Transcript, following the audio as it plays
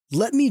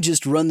"Let me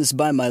just run this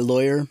by my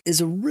lawyer" is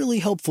a really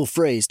helpful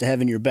phrase to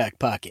have in your back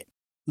pocket.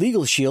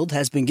 Legal Shield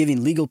has been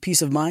giving legal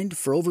peace of mind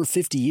for over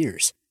 50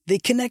 years. They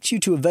connect you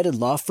to a vetted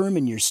law firm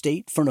in your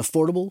state for an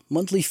affordable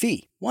monthly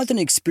fee. Want an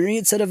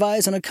experienced set of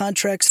eyes on a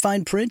contract's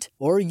fine print?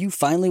 Or you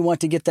finally want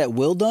to get that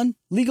will done?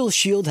 Legal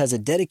Shield has a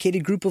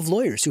dedicated group of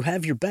lawyers who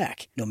have your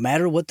back, no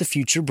matter what the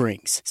future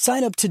brings.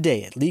 Sign up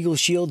today at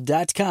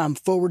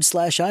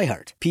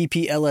LegalShield.com/iHeart.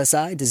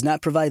 PPLSI does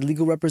not provide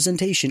legal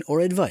representation or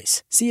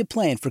advice. See a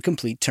plan for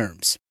complete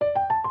terms.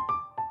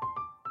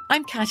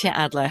 I'm Katya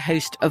Adler,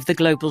 host of The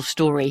Global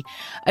Story.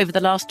 Over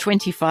the last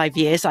 25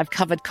 years, I've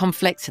covered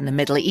conflicts in the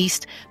Middle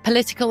East,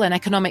 political and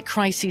economic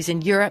crises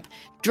in Europe,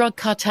 drug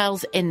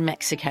cartels in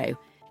Mexico.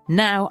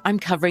 Now I'm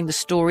covering the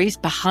stories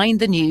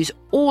behind the news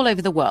all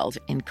over the world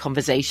in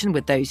conversation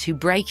with those who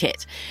break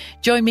it.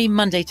 Join me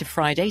Monday to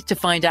Friday to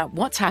find out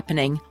what's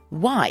happening,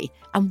 why,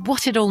 and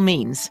what it all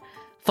means.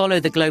 Follow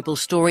The Global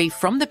Story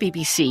from the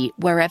BBC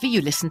wherever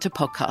you listen to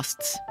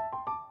podcasts.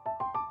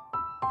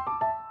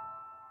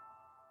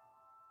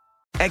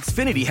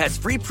 Xfinity has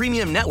free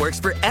premium networks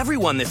for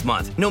everyone this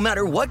month, no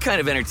matter what kind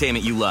of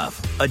entertainment you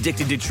love.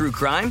 Addicted to true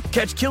crime?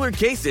 Catch killer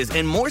cases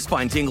and more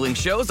spine-tingling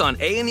shows on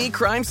A&E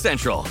Crime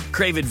Central.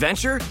 Crave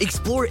adventure?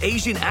 Explore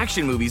Asian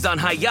action movies on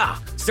Hi-YAH.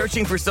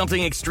 Searching for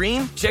something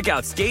extreme? Check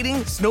out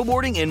skating,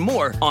 snowboarding, and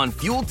more on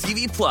Fuel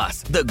TV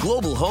Plus, the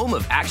global home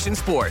of action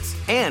sports.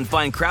 And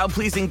find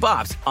crowd-pleasing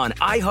bops on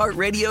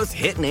iHeartRadio's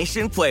Hit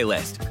Nation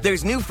playlist.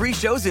 There's new free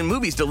shows and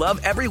movies to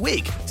love every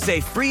week. Say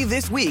free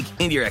this week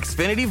in your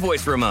Xfinity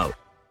voice remote.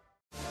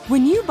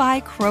 When you buy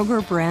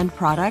Kroger brand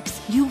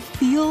products, you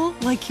feel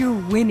like you're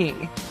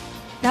winning.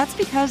 That's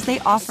because they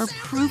offer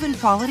proven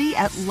quality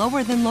at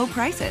lower than low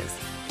prices.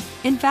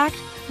 In fact,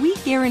 we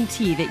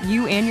guarantee that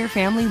you and your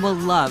family will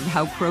love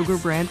how Kroger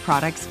brand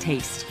products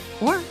taste,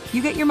 or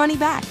you get your money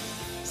back.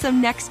 So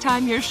next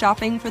time you're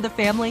shopping for the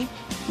family,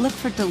 look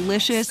for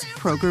delicious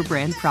Kroger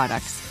brand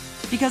products,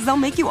 because they'll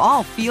make you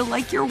all feel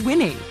like you're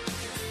winning.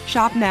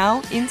 Shop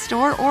now,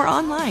 in-store, or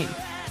online.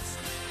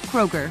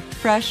 Kroger,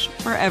 fresh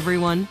for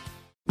everyone.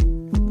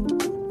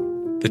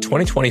 The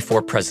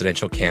 2024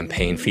 presidential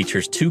campaign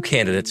features two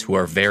candidates who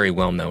are very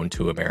well known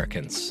to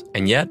Americans.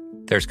 And yet,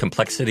 there's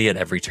complexity at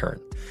every turn.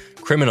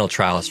 Criminal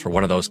trials for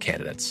one of those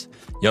candidates.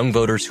 Young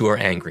voters who are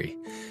angry.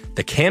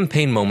 The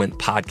Campaign Moment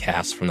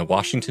podcast from the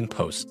Washington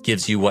Post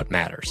gives you what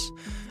matters.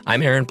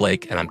 I'm Aaron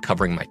Blake, and I'm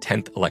covering my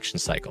 10th election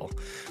cycle.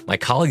 My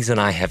colleagues and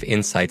I have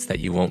insights that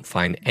you won't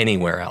find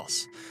anywhere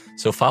else.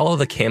 So follow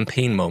The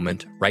Campaign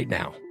Moment right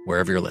now,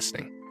 wherever you're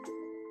listening.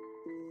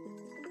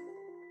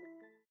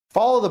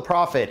 Follow the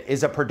Prophet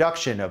is a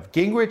production of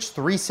Gingrich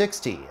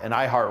 360 and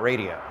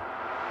iHeartRadio.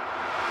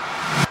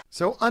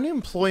 So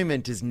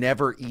unemployment is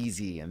never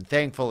easy, and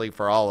thankfully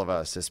for all of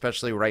us,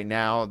 especially right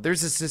now,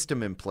 there's a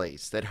system in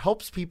place that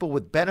helps people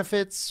with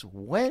benefits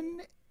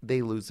when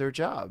they lose their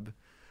job.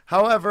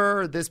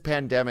 However, this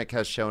pandemic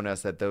has shown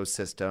us that those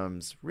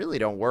systems really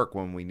don't work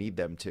when we need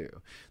them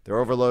to. They're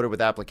overloaded with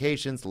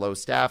applications, low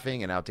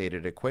staffing, and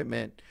outdated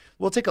equipment.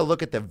 We'll take a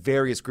look at the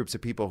various groups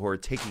of people who are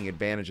taking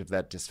advantage of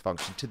that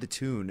dysfunction to the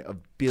tune of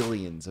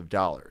billions of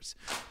dollars.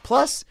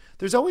 Plus,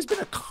 there's always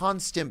been a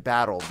constant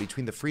battle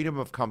between the freedom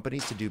of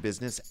companies to do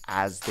business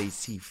as they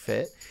see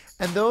fit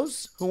and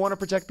those who want to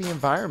protect the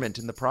environment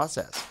in the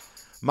process.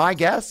 My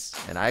guess,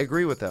 and I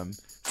agree with them,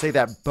 say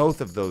that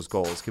both of those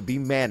goals can be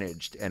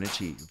managed and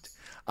achieved.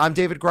 I'm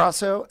David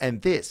Grasso,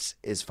 and this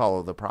is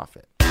Follow the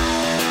Prophet.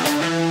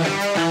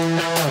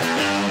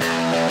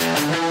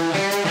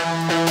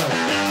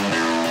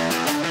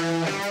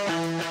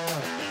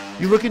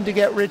 You looking to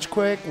get rich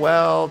quick?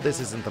 Well,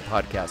 this isn't the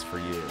podcast for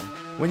you.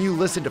 When you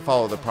listen to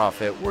Follow the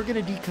Prophet, we're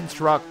going to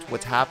deconstruct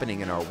what's happening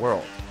in our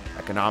world,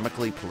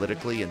 economically,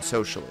 politically, and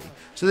socially,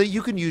 so that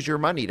you can use your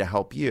money to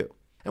help you.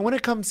 And when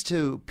it comes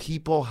to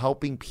people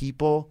helping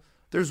people,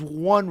 there's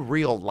one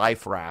real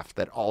life raft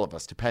that all of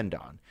us depend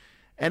on,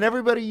 and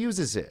everybody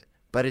uses it,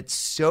 but it's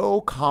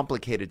so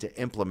complicated to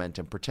implement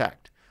and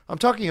protect. I'm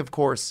talking, of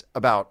course,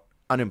 about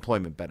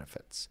unemployment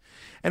benefits.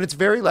 And it's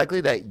very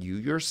likely that you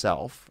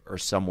yourself or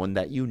someone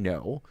that you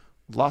know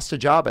lost a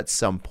job at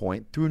some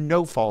point through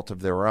no fault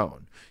of their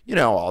own. You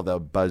know, all the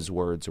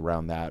buzzwords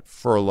around that: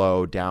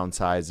 furlough,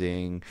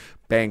 downsizing,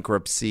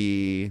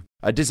 bankruptcy,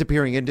 a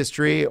disappearing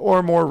industry,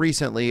 or more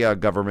recently, a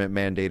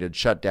government-mandated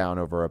shutdown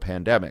over a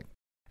pandemic.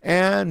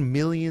 And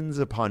millions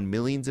upon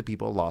millions of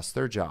people lost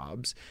their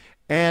jobs.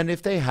 And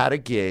if they had a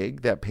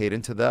gig that paid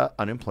into the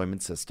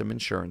unemployment system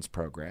insurance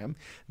program,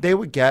 they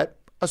would get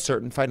a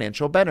certain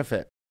financial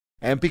benefit.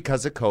 And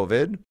because of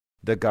COVID,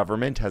 the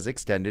government has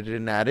extended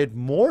and added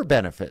more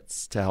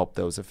benefits to help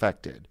those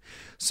affected.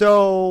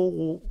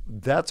 So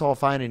that's all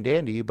fine and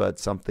dandy, but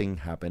something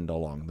happened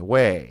along the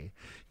way.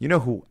 You know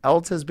who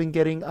else has been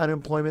getting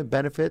unemployment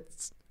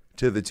benefits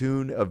to the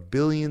tune of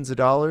billions of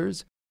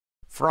dollars?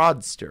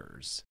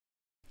 Fraudsters.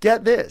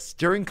 Get this,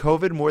 during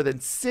COVID, more than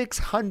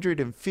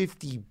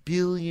 $650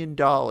 billion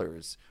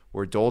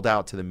were doled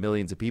out to the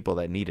millions of people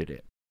that needed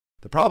it.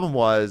 The problem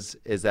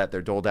is that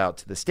they're doled out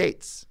to the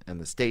states,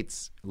 and the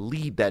states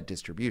lead that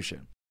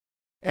distribution.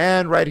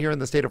 And right here in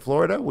the state of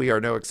Florida, we are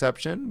no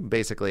exception.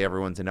 Basically,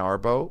 everyone's in our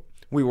boat.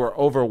 We were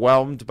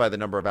overwhelmed by the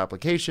number of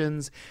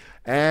applications,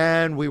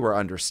 and we were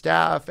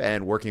understaffed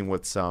and working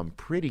with some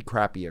pretty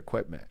crappy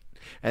equipment.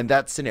 And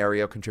that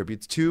scenario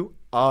contributes to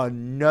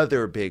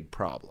another big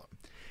problem.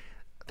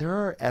 There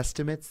are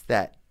estimates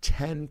that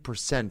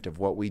 10% of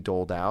what we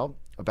doled out,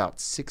 about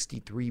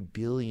 $63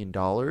 billion,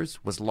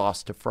 was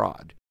lost to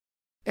fraud.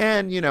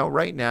 And,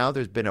 right now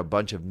there's been a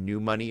bunch of new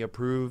money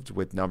approved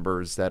with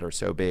numbers that are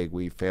so big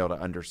we fail to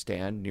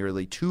understand,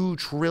 nearly $2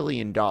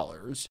 trillion.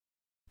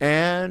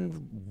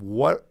 And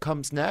what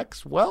comes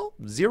next? Well,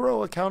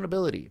 zero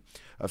accountability.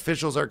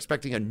 Officials are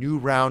expecting a new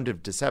round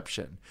of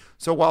deception.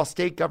 So while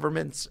state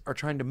governments are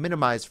trying to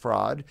minimize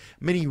fraud,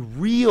 many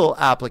real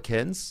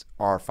applicants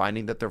are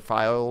finding that their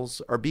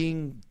files are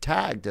being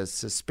tagged as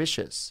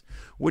suspicious,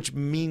 which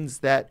means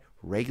that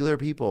regular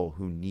people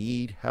who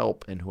need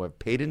help and who have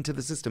paid into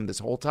the system this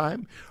whole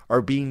time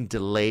are being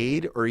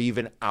delayed or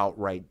even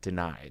outright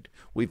denied.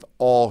 We've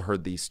all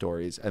heard these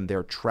stories, and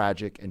they're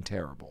tragic and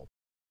terrible.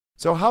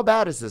 So how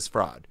bad is this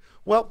fraud?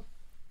 Well,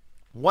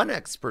 one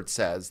expert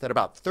says that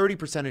about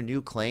 30% of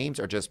new claims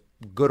are just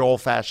good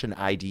old-fashioned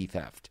ID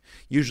theft,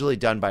 usually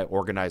done by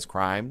organized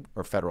crime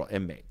or federal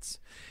inmates.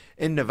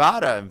 In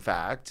Nevada, in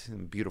fact,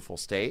 in a beautiful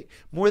state,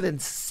 more than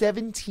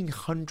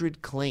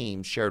 1,700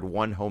 claims shared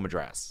one home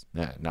address.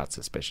 Not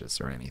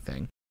suspicious or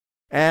anything.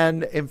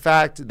 And in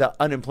fact, the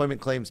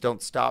unemployment claims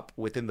don't stop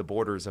within the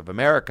borders of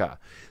America.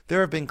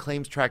 There have been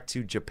claims tracked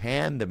to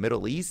Japan, the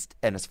Middle East,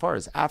 and as far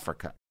as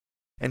Africa.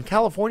 And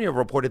California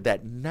reported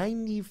that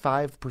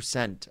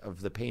 95% of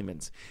the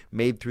payments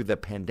made through the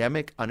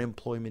Pandemic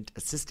Unemployment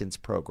Assistance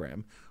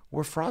Program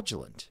were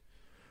fraudulent.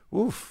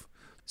 Oof.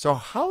 So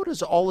how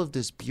does all of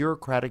this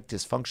bureaucratic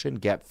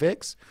dysfunction get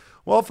fixed?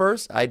 Well,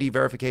 first, ID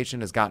verification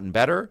has gotten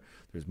better.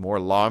 There's more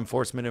law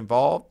enforcement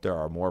involved. There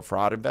are more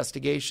fraud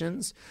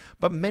investigations.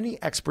 But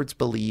many experts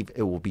believe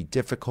it will be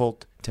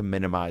difficult to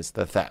minimize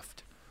the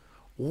theft.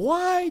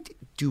 Why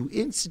do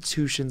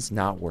institutions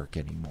not work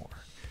anymore?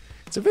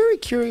 It's a very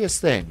curious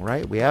thing,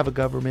 right? We have a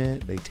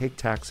government, they take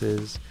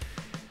taxes,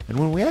 and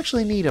when we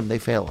actually need them, they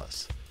fail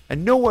us.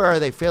 And nowhere are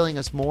they failing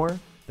us more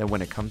than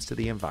when it comes to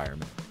the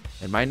environment.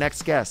 And my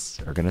next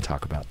guests are going to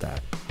talk about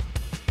that.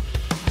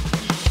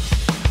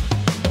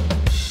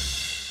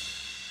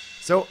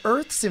 So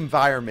Earth's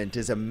environment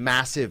is a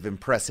massive,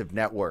 impressive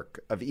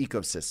network of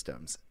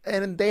ecosystems,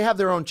 and they have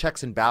their own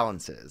checks and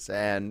balances.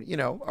 And,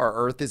 our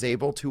Earth is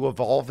able to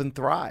evolve and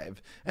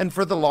thrive. And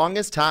for the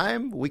longest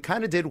time, we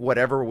kind of did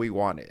whatever we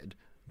wanted.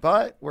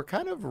 But we're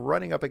kind of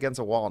running up against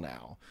a wall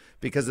now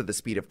because of the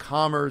speed of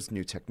commerce,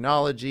 new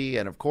technology,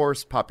 and of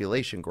course,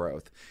 population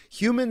growth.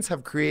 Humans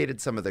have created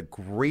some of the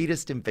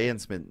greatest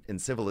advancement in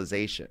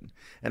civilization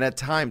and at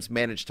times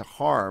managed to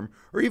harm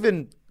or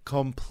even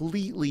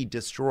completely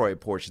destroy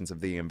portions of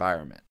the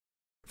environment.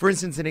 For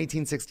instance, in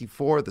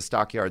 1864, the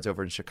stockyards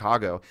over in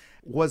Chicago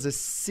was a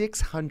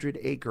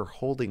 600-acre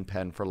holding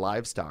pen for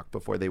livestock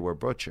before they were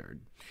butchered.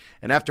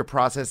 And after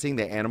processing,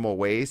 the animal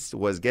waste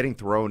was getting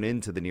thrown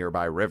into the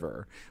nearby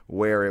river,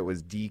 where it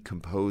was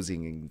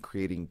decomposing and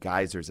creating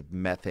geysers of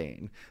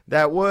methane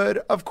that would,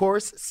 of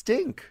course,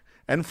 stink.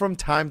 And from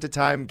time to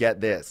time, get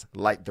this,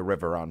 light the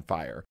river on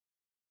fire.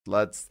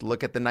 Let's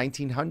look at the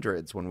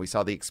 1900s when we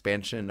saw the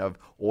expansion of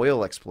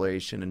oil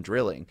exploration and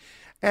drilling.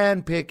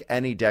 And pick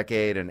any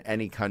decade and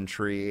any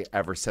country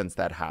ever since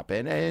that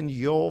happened, and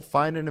you'll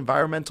find an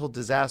environmental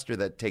disaster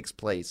that takes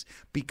place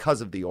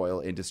because of the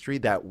oil industry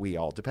that we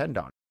all depend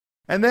on.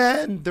 And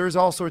then there's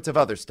all sorts of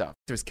other stuff.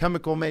 There's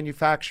chemical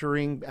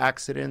manufacturing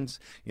accidents.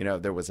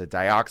 There was a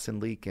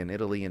dioxin leak in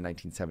Italy in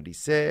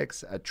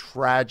 1976, a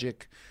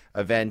tragic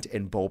event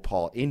in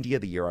Bhopal, India,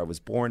 the year I was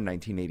born,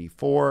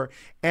 1984,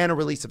 and a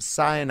release of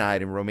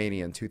cyanide in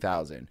Romania in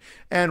 2000.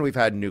 And we've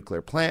had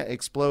nuclear plant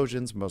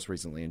explosions, most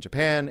recently in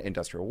Japan,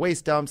 industrial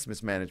waste dumps,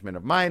 mismanagement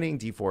of mining,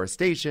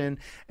 deforestation,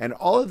 and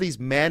all of these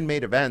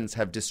man-made events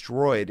have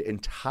destroyed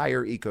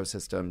entire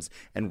ecosystems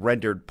and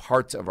rendered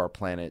parts of our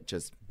planet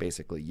just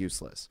basically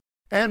useless.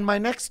 And my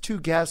next two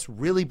guests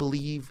really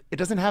believe it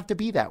doesn't have to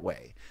be that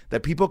way,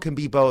 that people can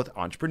be both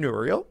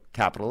entrepreneurial,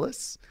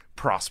 capitalists,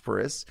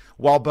 prosperous,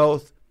 while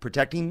both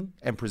protecting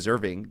and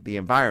preserving the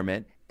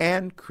environment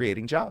and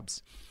creating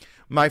jobs.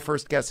 My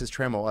first guest is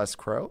Trammell S.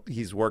 Crow.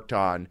 He's worked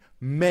on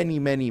many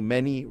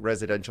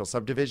residential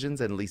subdivisions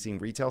and leasing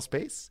retail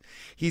space.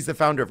 He's the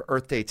founder of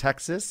Earth Day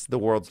Texas, the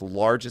world's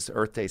largest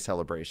Earth Day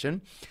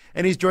celebration.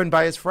 And he's joined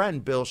by his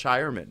friend, Bill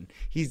Shireman.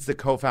 He's the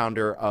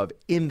co-founder of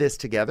In This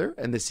Together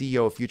and the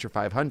CEO of Future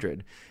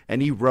 500.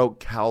 And he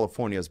wrote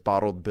California's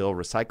Bottled Bill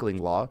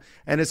Recycling Law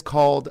and is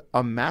called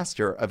a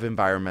master of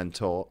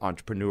environmental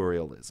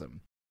entrepreneurialism.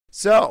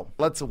 So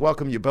let's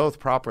welcome you both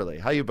properly.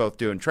 How you both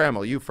doing?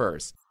 Trammell, you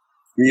first.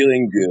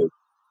 Feeling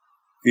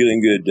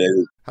good,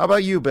 David. How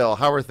about you, Bill?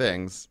 How are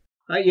things?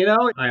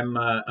 I'm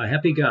a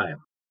happy guy.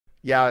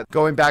 Yeah,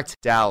 going back to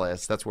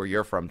Dallas, that's where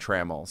you're from,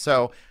 Trammell.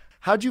 So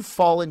how'd you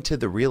fall into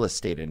the real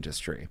estate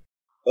industry?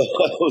 I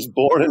was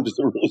born into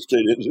the real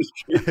estate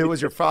industry. It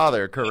was your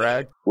father,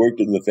 correct? Worked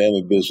in the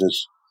family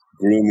business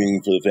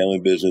grooming for the family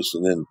business,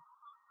 and then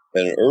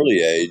at an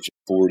early age,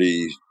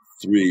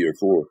 43 or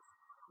 4,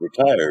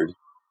 retired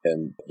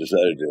and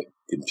decided to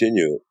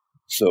continue it.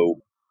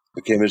 So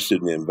became interested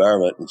in the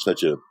environment in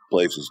such a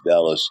place as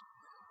Dallas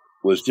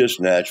was just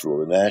natural.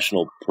 The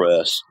national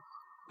press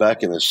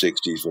back in the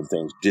 60s, when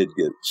things did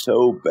get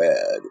so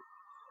bad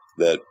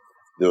that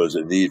there was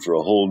a need for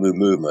a whole new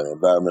movement,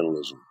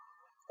 environmentalism.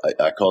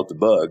 I caught the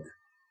bug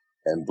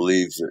and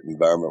believed that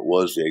environment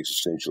was the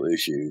existential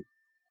issue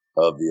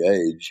of the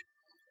age.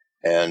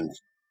 And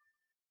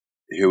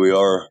here we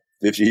are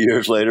 50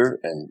 years later,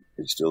 and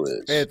it still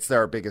is. It's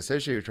our biggest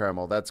issue,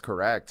 Trammell. That's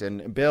correct.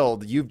 And Bill,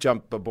 you've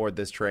jumped aboard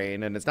this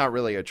train, and it's not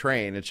really a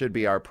train. It should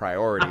be our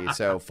priority.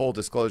 So full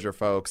disclosure,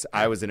 folks,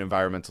 I was an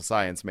environmental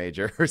science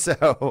major,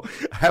 so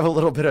I have a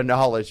little bit of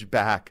knowledge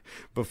back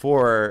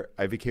before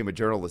I became a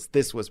journalist.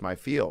 This was my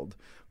field.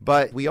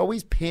 But we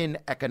always pin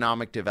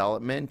economic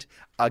development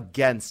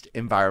against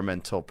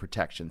environmental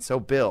protection. So,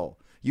 Bill,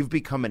 you've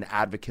become an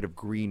advocate of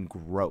green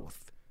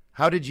growth.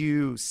 How did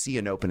you see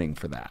an opening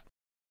for that?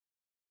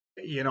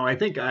 I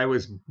think I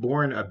was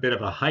born a bit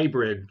of a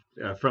hybrid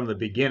from the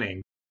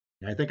beginning.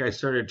 I think I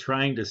started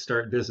trying to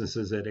start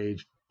businesses at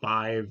age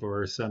 5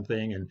 or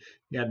something, and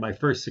had my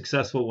first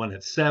successful one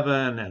at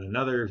 7 and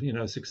another,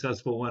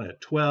 successful one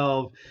at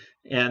 12.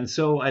 And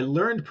so I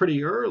learned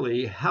pretty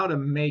early how to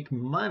make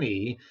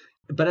money.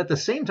 But at the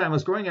same time, I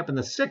was growing up in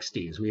the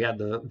 60s. We had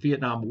the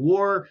Vietnam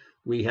War,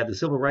 we had the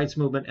Civil Rights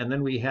Movement, and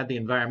then we had the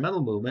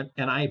environmental movement.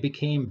 And I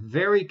became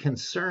very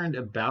concerned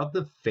about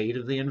the fate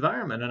of the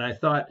environment. And I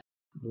thought,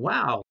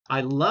 wow,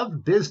 I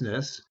love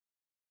business,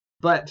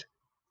 but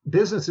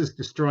business is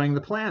destroying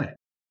the planet.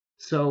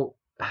 So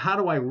how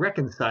do I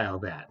reconcile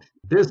that?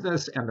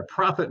 Business and the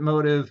profit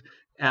motive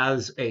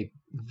as a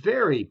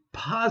very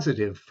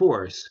positive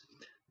force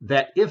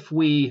that, if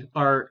we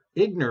are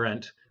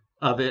ignorant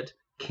of it,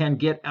 can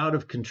get out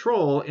of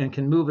control and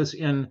can move us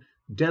in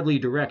deadly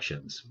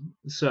directions.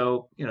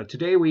 So,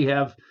 today we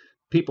have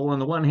people on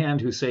the one hand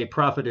who say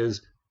profit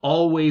is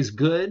always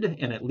good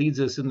and it leads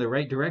us in the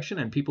right direction,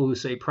 and people who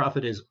say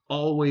profit is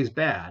always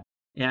bad.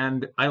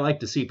 And I like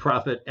to see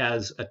profit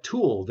as a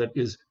tool that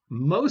is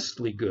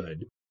mostly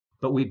good,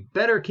 but we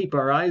better keep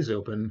our eyes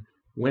open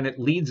when it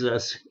leads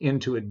us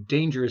into a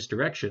dangerous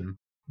direction,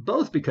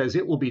 both because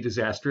it will be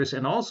disastrous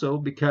and also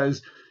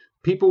because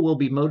people will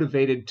be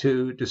motivated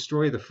to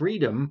destroy the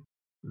freedom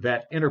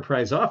that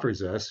enterprise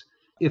offers us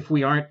if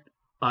we aren't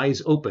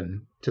eyes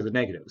open to the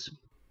negatives.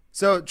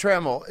 So,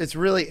 Trammell, it's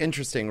really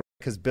interesting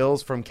because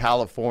Bill's from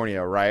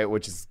California, right,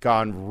 which has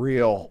gone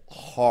real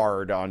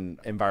hard on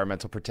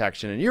environmental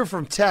protection. And you're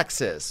from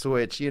Texas,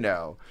 which,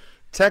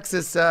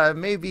 Texas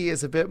maybe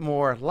is a bit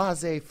more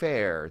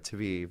laissez-faire, to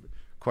be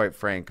quite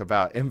frank,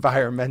 about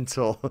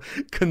environmental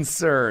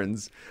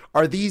concerns.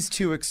 Are these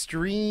too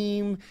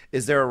extreme?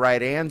 Is there a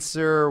right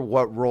answer?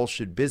 What role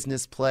should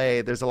business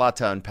play? There's a lot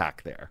to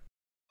unpack there.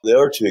 They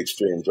are two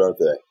extremes, aren't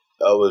they?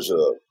 I was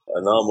an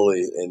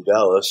anomaly in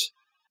Dallas,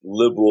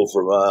 liberal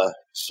for my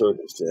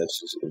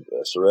circumstances,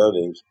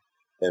 surroundings,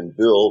 and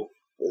Bill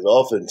is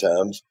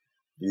oftentimes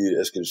viewed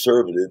as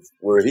conservative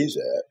where he's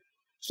at.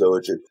 So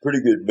it's a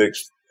pretty good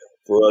mix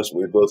for us.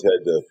 We both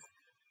had to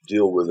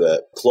deal with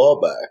that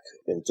clawback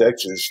in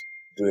Texas.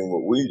 Doing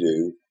what we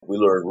do, we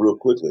learned real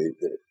quickly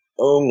that it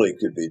only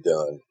could be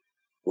done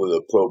with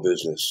a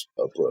pro-business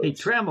approach. Hey,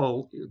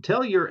 Trammell,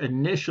 tell your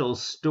initial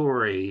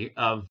story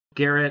of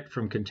Garrett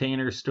from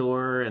Container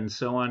Store and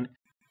so on.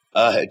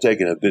 I had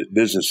taken a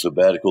business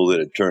sabbatical that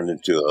had turned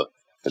into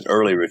an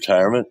early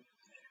retirement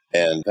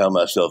and found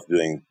myself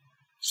doing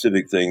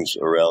civic things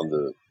around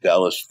the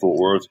Dallas-Fort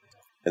Worth.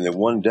 And then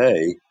one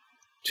day,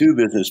 2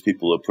 business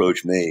people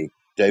approached me,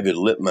 David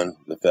Lippman,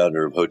 the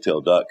founder of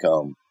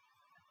Hotel.com,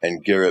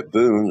 and Garrett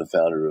Boone, the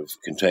founder of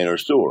Container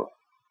Store.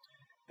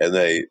 And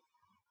they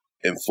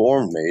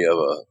informed me of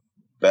a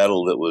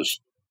battle that was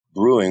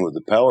brewing with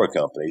the power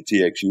company,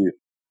 TXU,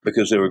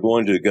 because they were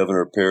going to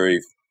Governor Perry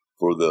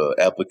for the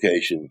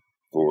application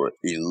for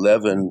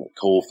 11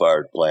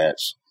 coal-fired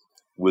plants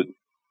with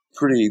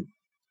pretty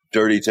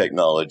dirty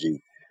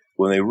technology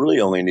when they really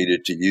only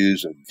needed to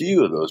use a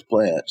few of those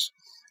plants.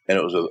 And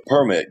it was a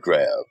permit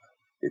grab,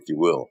 if you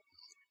will.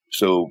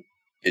 So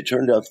it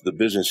turned out that the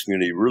business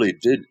community really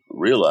did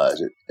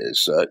realize it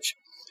as such.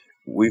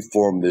 We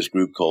formed this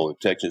group called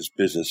the Texas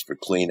Business for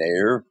Clean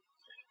Air,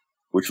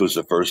 which was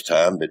the first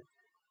time that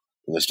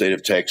in the state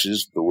of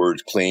Texas, the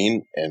words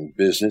clean and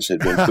business had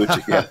been put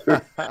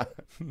together.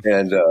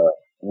 And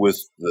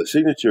with the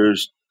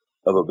signatures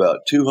of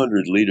about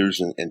 200 leaders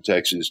in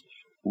Texas,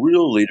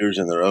 real leaders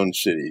in their own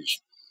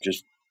cities,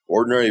 just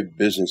ordinary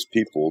business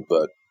people,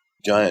 but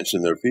giants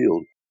in their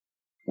field.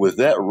 With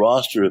that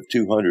roster of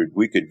 200,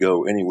 we could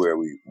go anywhere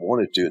we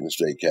wanted to in the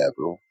state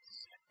capitol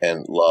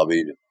and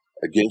lobbied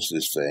against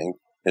this thing.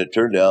 And it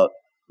turned out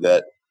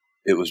that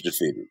it was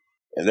defeated.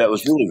 And that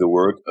was really the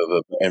work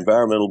of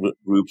environmental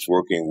groups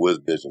working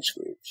with business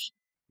groups.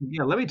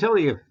 Yeah, let me tell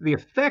you the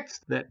effects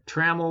that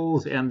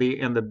Trammell's and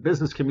the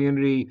business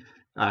community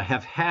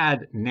have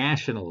had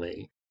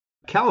nationally.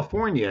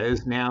 California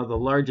is now the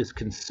largest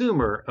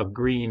consumer of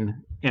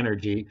green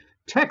energy.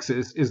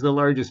 Texas is the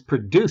largest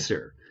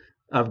producer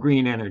of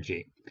green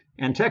energy.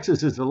 And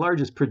Texas is the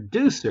largest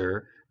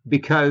producer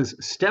because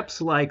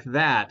steps like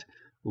that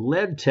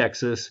led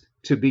Texas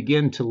to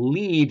begin to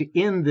lead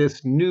in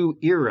this new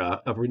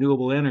era of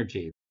renewable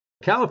energy.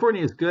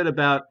 California is good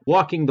about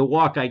walking the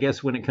walk, I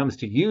guess, when it comes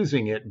to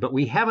using it, but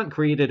we haven't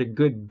created a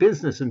good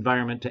business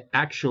environment to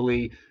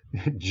actually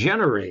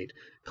generate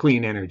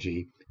clean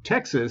energy.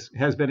 Texas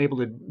has been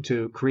able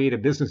to create a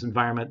business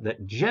environment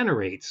that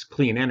generates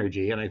clean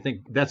energy, and I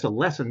think that's a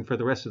lesson for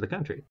the rest of the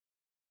country.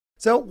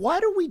 So why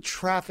do we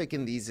traffic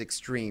in these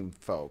extreme,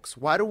 folks?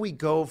 Why do we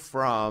go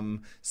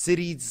from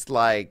cities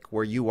like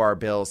where you are,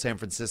 Bill, San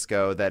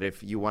Francisco, that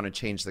if you want to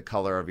change the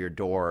color of your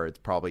door, it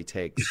probably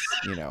takes,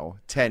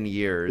 10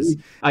 years.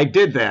 I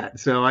did that,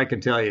 so I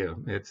can tell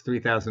you it's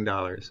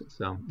 $3,000.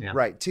 So, yeah.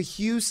 Right. To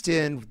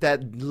Houston,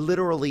 that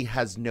literally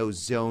has no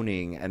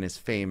zoning and is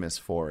famous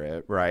for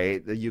it,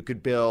 right? You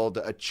could build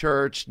a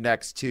church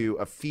next to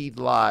a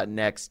feedlot,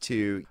 next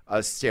to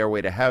a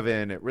stairway to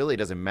heaven. It really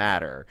doesn't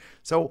matter.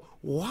 So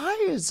why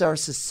is our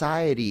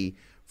society,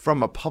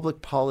 from a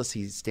public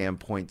policy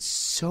standpoint,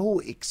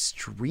 so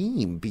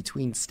extreme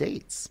between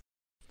states?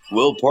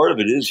 Well, part of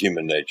it is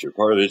human nature.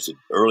 Part of it's an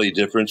early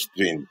difference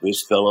between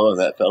this fellow and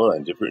that fellow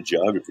and different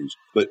geographies.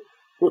 But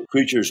we're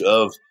creatures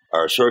of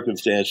our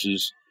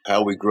circumstances,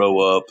 how we grow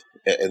up,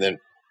 and then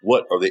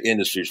what are the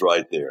industries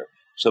right there.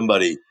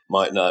 Somebody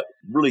might not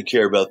really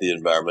care about the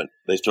environment.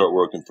 They start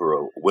working for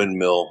a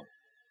windmill,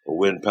 a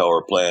wind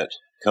power plant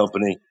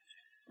company.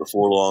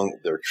 Before long,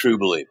 they're true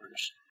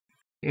believers.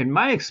 In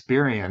my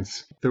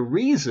experience, the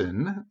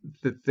reason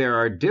that there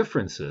are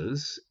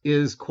differences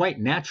is quite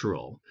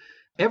natural.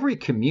 Every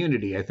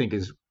community, I think,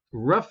 is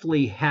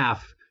roughly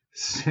half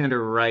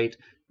center right,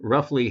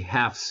 roughly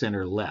half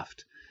center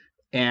left.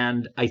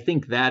 And I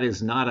think that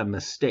is not a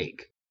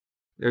mistake.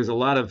 There's a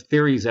lot of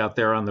theories out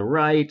there on the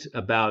right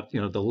about,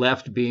 the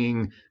left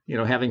being,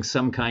 having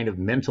some kind of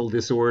mental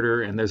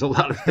disorder. And there's a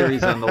lot of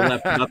theories on the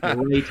left about the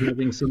right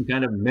having some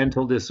kind of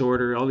mental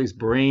disorder, all these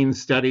brain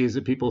studies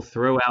that people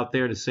throw out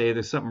there to say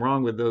there's something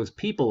wrong with those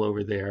people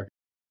over there.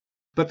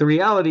 But the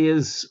reality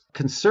is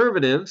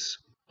conservatives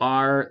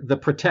are the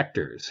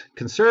protectors.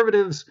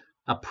 Conservatives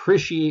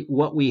appreciate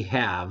what we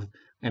have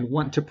and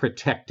want to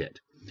protect it.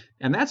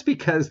 And that's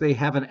because they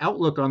have an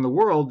outlook on the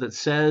world that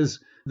says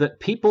that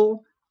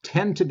people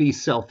tend to be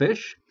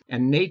selfish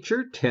and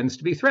nature tends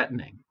to be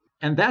threatening.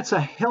 And that's a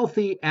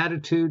healthy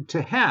attitude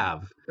to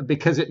have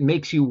because it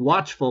makes you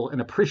watchful and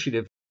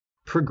appreciative.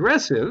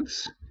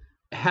 Progressives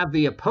have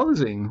the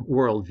opposing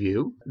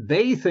worldview.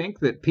 They think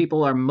that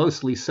people are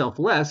mostly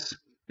selfless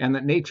and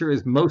that nature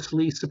is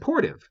mostly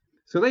supportive.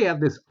 So they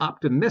have this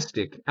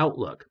optimistic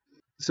outlook.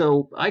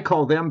 So I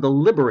call them the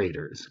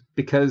liberators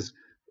because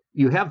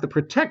you have the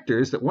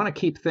protectors that want to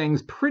keep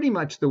things pretty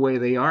much the way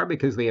they are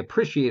because they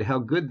appreciate how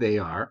good they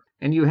are.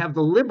 And you have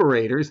the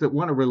liberators that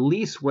want to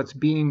release what's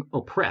being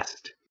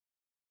oppressed.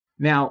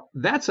 Now,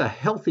 that's a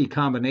healthy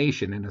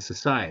combination in a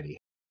society.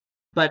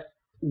 But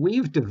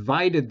we've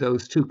divided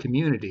those two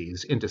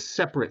communities into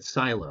separate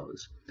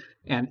silos.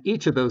 And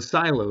each of those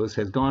silos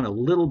has gone a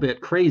little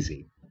bit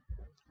crazy,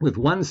 with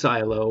one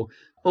silo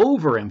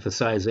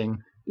overemphasizing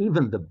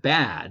even the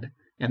bad,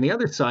 and the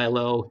other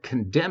silo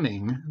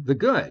condemning the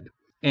good.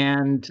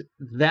 And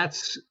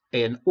that's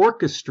an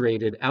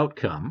orchestrated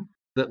outcome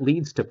that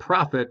leads to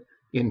profit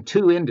in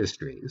two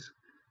industries.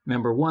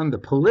 Number one, the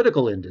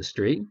political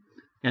industry,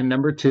 and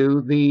number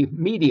two, the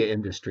media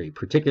industry,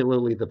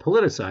 particularly the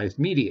politicized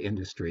media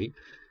industry.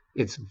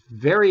 It's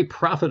very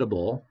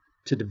profitable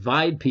to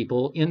divide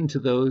people into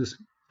those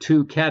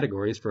two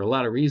categories for a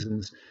lot of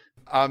reasons.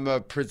 I'm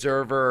a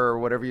preserver or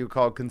whatever you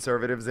call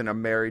conservatives, and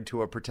I'm married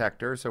to a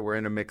protector, so we're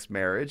in a mixed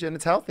marriage, and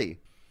it's healthy.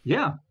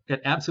 Yeah,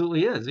 it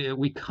absolutely is.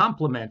 We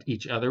complement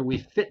each other. We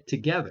fit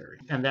together.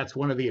 And that's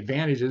one of the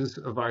advantages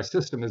of our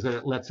system is that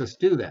it lets us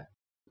do that.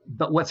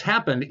 But what's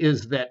happened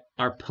is that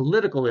our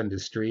political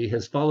industry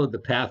has followed the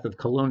path of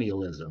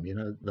colonialism.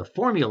 The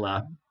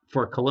formula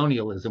for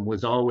colonialism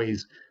was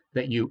always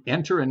that you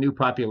enter a new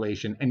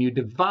population and you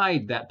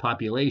divide that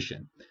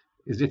population.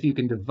 Is if you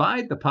can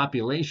divide the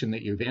population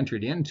that you've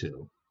entered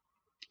into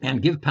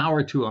and give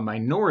power to a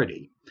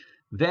minority,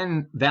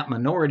 then that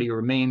minority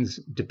remains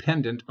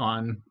dependent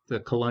on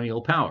the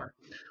colonial power.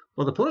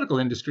 Well, the political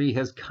industry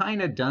has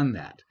kind of done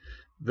that.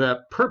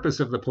 The purpose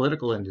of the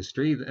political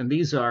industry, and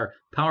these are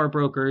power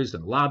brokers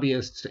and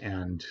lobbyists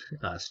and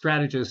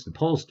strategists and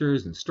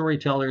pollsters and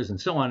storytellers and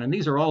so on, and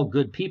these are all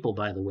good people,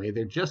 by the way.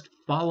 They're just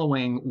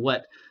following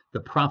what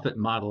the profit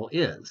model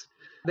is.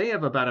 They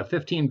have about a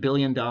 $15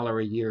 billion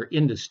a year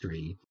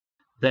industry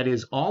that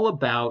is all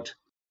about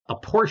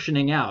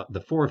apportioning out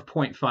the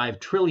 $4.5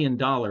 trillion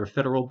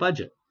federal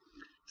budget.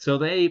 So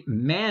they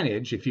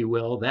manage, if you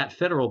will, that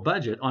federal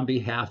budget on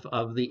behalf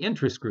of the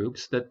interest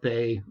groups that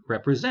they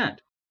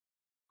represent.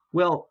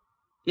 Well,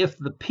 if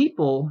the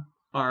people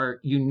are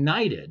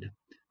united,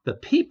 the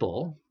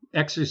people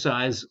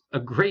exercise a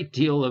great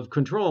deal of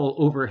control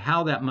over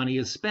how that money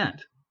is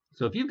spent.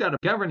 So if you've got a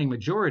governing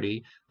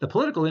majority, the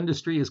political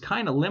industry is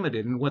kind of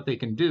limited in what they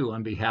can do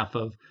on behalf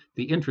of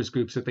the interest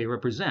groups that they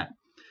represent.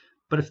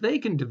 But if they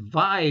can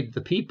divide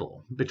the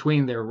people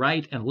between their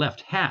right and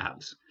left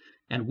halves,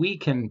 and we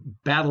can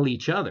battle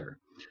each other,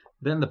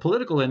 then the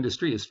political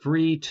industry is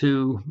free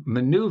to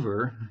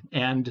maneuver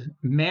and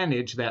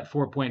manage that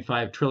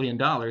 $4.5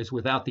 trillion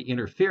without the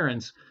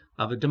interference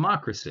of a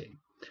democracy.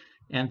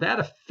 And that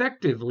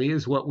effectively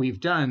is what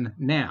we've done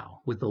now,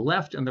 with the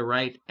left and the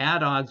right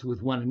at odds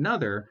with one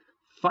another,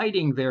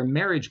 fighting their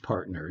marriage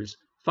partners,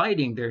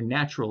 fighting their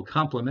natural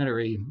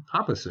complementary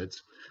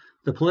opposites.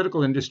 The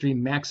political industry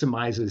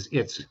maximizes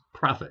its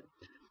profit.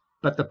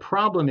 But the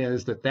problem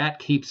is that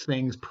keeps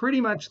things pretty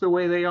much the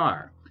way they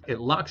are. It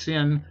locks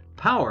in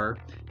power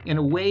in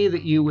a way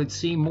that you would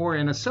see more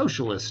in a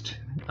socialist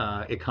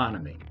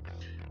economy.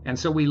 And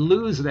so we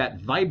lose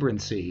that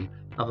vibrancy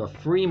of a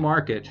free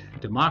market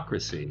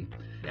democracy.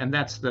 And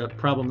that's the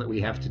problem that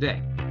we have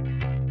today.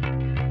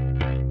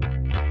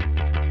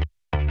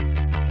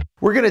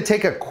 We're going to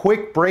take a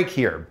quick break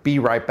here. Be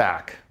right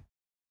back.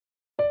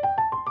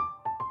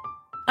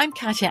 I'm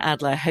Katya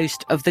Adler,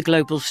 host of The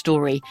Global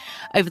Story.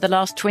 Over the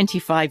last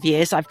 25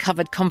 years, I've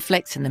covered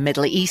conflicts in the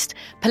Middle East,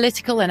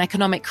 political and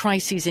economic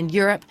crises in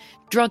Europe,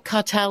 drug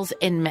cartels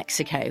in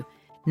Mexico.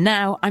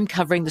 Now I'm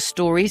covering the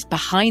stories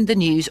behind the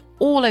news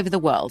all over the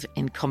world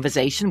in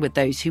conversation with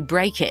those who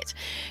break it.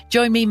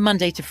 Join me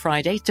Monday to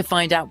Friday to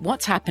find out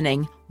what's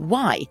happening,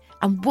 why,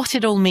 and what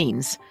it all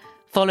means.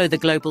 Follow The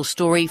Global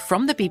Story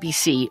from the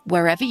BBC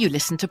wherever you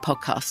listen to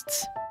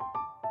podcasts.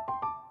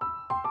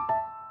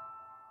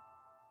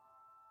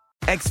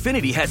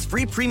 Xfinity has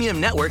free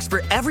premium networks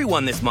for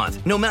everyone this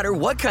month, no matter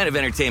what kind of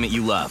entertainment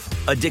you love.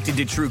 Addicted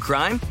to true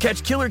crime?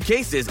 Catch killer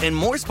cases and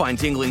more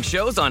spine-tingling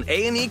shows on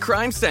A&E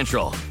Crime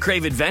Central.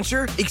 Crave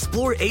adventure?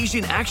 Explore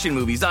Asian action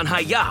movies on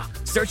Hi-YAH.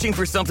 Searching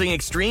for something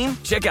extreme?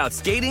 Check out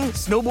skating,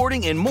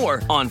 snowboarding, and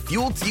more on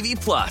Fuel TV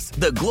Plus,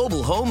 the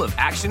global home of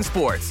action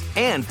sports.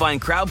 And find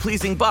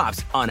crowd-pleasing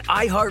bops on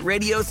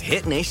iHeartRadio's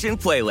Hit Nation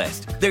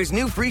playlist. There's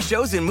new free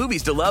shows and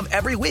movies to love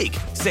every week.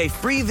 Say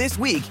free this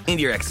week in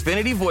your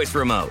Xfinity voice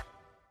remote.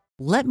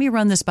 "Let me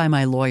run this by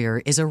my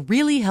lawyer" is a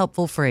really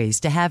helpful phrase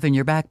to have in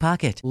your back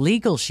pocket.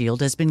 Legal Shield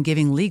has been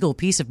giving legal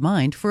peace of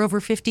mind for over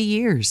 50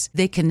 years.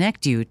 They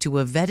connect you to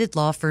a vetted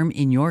law firm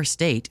in your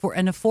state for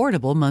an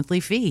affordable monthly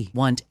fee.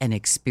 Want an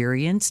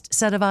experienced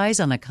set of eyes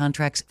on a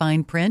contract's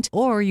fine print?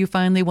 Or you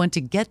finally want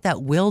to get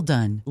that will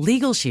done?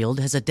 Legal Shield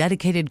has a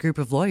dedicated group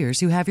of lawyers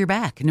who have your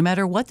back, no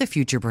matter what the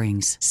future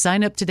brings.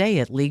 Sign up today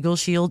at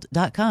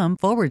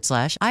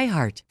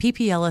LegalShield.com/iHeart.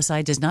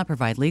 PPLSI does not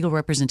provide legal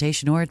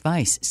representation or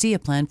advice. See a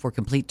plan for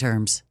complete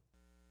terms.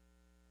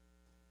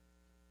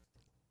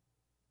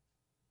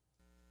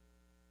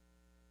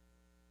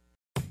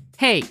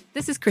 Hey,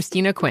 this is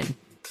Christina Quinn.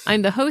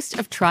 I'm the host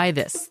of Try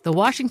This, the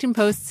Washington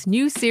Post's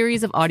new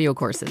series of audio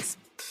courses.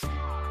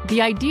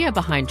 The idea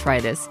behind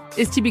Try This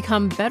is to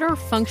become better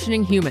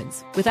functioning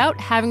humans without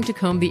having to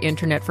comb the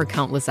internet for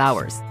countless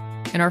hours.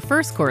 In our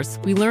first course,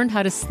 we learned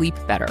how to sleep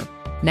better.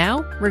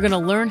 Now, we're going to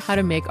learn how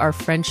to make our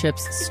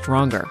friendships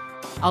stronger.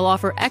 I'll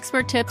offer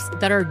expert tips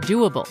that are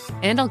doable,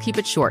 and I'll keep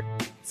it short.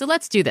 So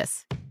let's do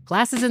this.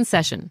 Class is in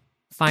session.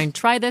 Find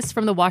Try This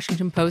from the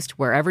Washington Post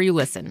wherever you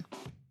listen.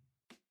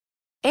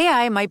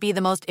 AI might be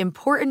the most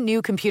important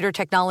new computer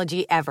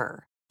technology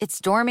ever. It's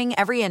storming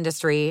every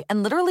industry,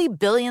 and literally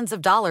billions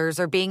of dollars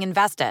are being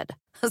invested.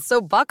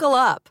 So buckle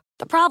up.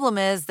 The problem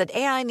is that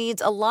AI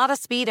needs a lot of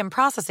speed and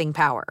processing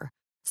power.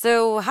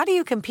 So how do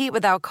you compete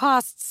without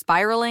costs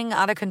spiraling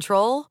out of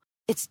control?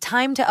 It's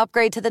time to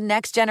upgrade to the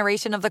next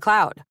generation of the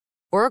cloud.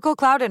 Oracle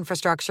Cloud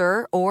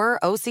Infrastructure, or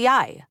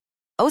OCI.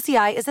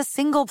 OCI is a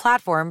single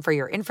platform for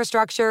your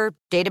infrastructure,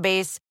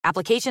 database,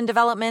 application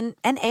development,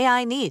 and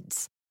AI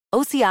needs.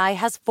 OCI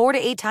has 4 to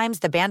 8 times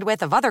the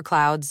bandwidth of other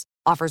clouds,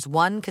 offers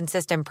one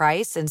consistent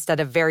price instead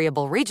of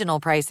variable regional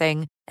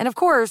pricing, and of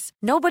course,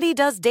 nobody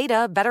does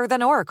data better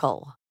than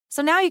Oracle.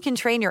 So now you can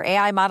train your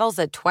AI models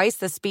at twice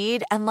the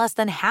speed and less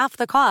than half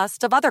the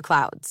cost of other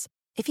clouds.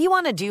 If you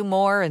want to do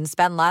more and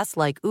spend less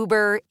like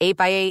Uber,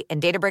 8x8,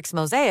 and Databricks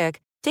Mosaic,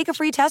 take a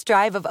free test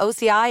drive of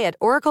OCI at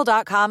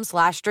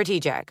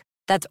oracle.com/strategic.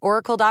 That's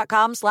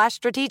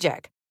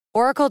oracle.com/strategic.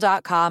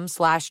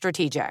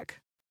 Oracle.com/strategic.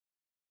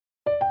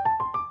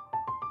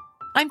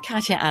 I'm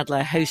Katya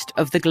Adler, host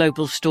of The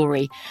Global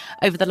Story.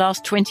 Over the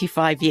last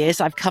 25 years,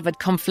 I've covered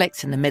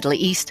conflicts in the Middle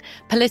East,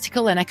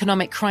 political and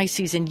economic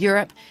crises in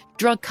Europe,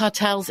 drug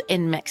cartels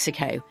in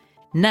Mexico.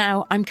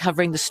 Now I'm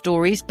covering the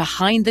stories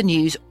behind the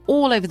news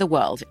all over the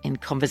world in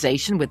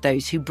conversation with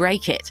those who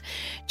break it.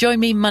 Join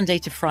me Monday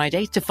to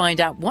Friday to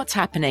find out what's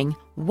happening,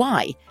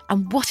 why,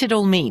 and what it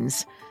all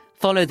means.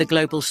 Follow The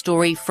Global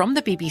Story from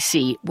the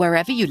BBC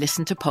wherever you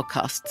listen to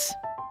podcasts.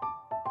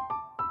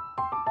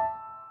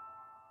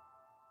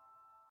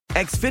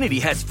 Xfinity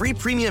has free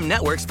premium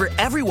networks for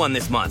everyone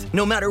this month,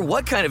 no matter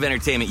what kind of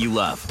entertainment you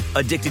love.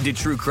 Addicted to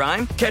true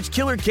crime? Catch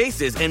killer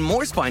cases and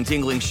more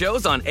spine-tingling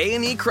shows on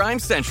A&E Crime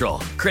Central.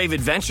 Crave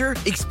adventure?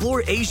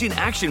 Explore Asian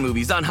action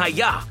movies on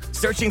Hi-YAH.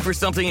 Searching for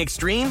something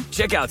extreme?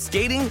 Check out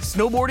skating,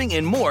 snowboarding,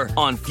 and more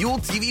on Fuel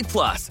TV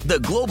Plus, the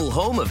global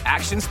home of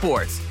action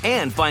sports.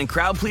 And find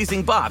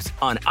crowd-pleasing bops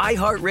on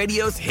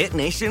iHeartRadio's Hit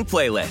Nation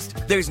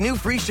playlist. There's new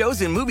free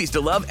shows and movies to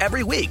love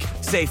every week.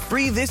 Say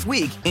free this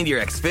week in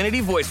your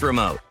Xfinity voice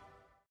remote.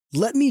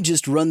 "Let me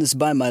just run this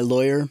by my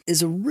lawyer"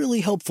 is a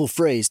really helpful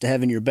phrase to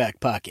have in your back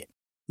pocket.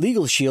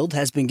 Legal Shield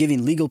has been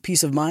giving legal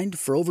peace of mind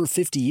for over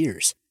 50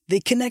 years. They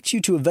connect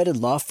you to a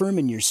vetted law firm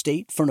in your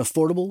state for an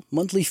affordable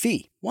monthly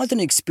fee. Want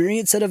an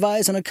experienced set of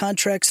eyes on a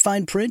contract's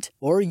fine print?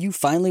 Or you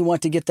finally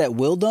want to get that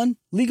will done?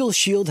 Legal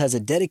Shield has a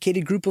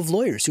dedicated group of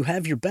lawyers who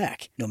have your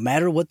back, no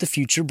matter what the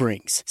future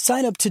brings.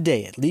 Sign up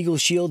today at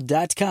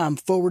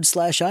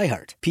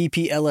LegalShield.com/iHeart.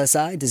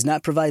 PPLSI does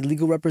not provide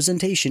legal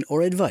representation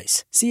or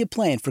advice. See a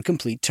plan for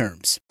complete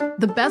terms.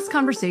 The best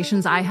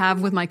conversations I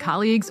have with my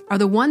colleagues are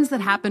the ones that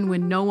happen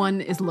when no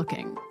one is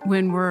looking,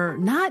 when we're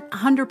not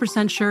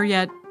 100% sure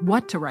yet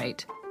what to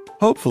write.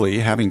 Hopefully,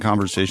 having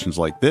conversations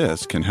like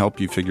this can help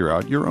you figure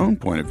out your own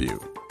point of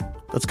view.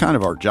 That's kind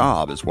of our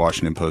job as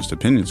Washington Post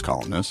opinions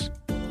columnists.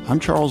 I'm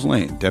Charles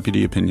Lane,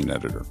 Deputy Opinion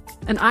Editor.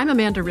 And I'm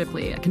Amanda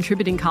Ripley, a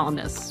contributing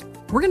columnist.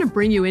 We're going to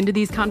bring you into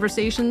these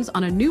conversations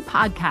on a new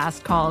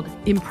podcast called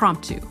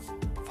Impromptu.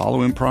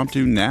 Follow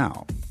Impromptu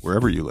now,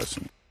 wherever you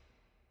listen.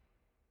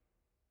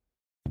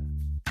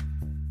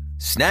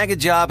 Snag a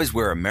Job is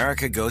where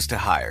America goes to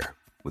hire,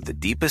 with the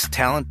deepest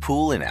talent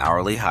pool in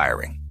hourly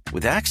hiring.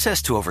 With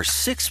access to over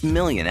 6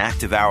 million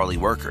active hourly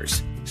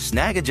workers,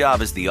 Snag a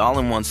Job is the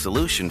all-in-one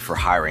solution for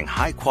hiring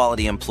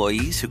high-quality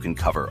employees who can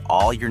cover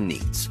all your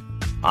needs.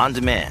 On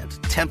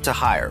demand, temp to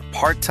hire,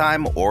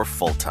 part-time or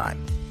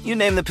full-time. You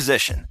name the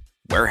position.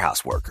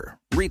 Warehouse worker,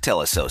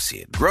 retail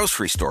associate,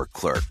 grocery store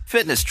clerk,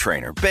 fitness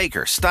trainer,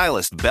 baker,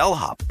 stylist,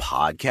 bellhop,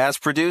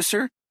 podcast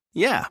producer.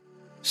 Yeah,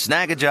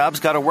 Snag a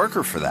Job's got a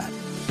worker for that.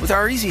 With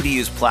our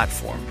easy-to-use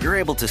platform, you're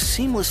able to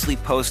seamlessly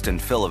post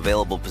and fill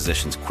available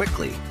positions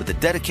quickly with a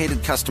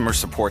dedicated customer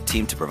support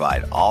team to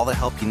provide all the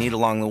help you need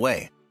along the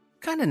way.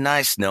 Kind of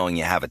nice knowing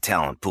you have a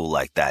talent pool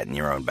like that in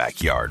your own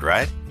backyard,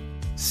 right?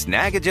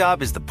 Snag a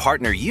Job is the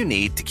partner you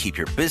need to keep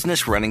your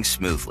business running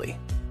smoothly.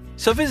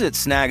 So visit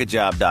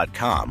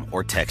snagajob.com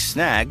or text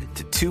SNAG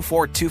to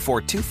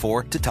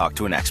 242424 to talk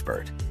to an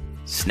expert.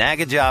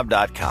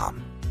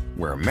 Snagajob.com,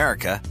 where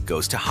America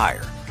goes to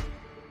hire.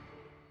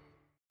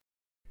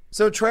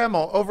 So,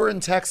 Trammell, over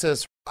in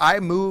Texas, I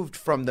moved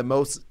from the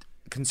most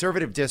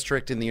conservative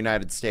district in the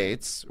United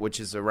States, which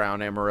is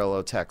around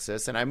Amarillo,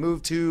 Texas, and I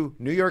moved to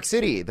New York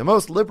City, the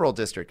most liberal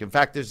district. In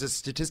fact, there's a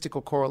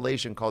statistical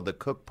correlation called the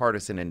Cook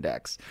Partisan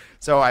Index.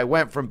 So I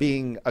went from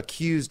being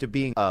accused of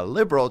being a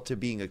liberal to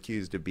being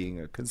accused of being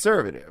a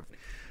conservative.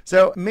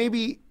 So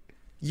maybe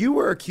you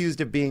were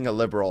accused of being a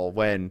liberal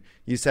when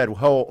you said,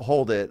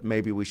 hold it,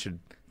 maybe we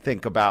should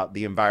think about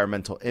the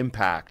environmental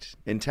impact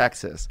in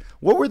Texas.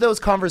 What were those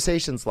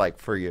conversations like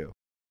for you?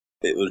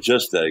 It was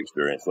just that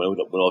experience. When I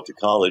went off to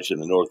college in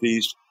the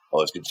Northeast, I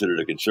was considered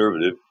a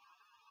conservative,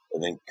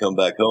 and then come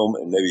back home,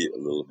 and maybe a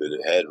little bit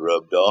it had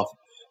rubbed off.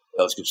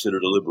 I was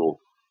considered a liberal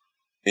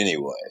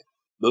anyway.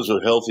 Those are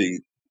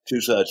healthy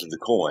two sides of the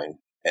coin,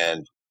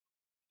 and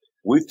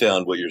we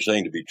found what you're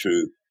saying to be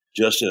true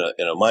just in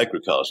a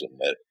microcosm.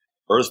 At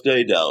Earth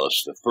Day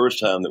Dallas, the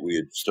first time that we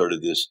had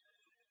started this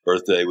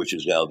Earth Day, which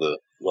is now the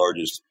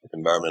largest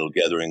environmental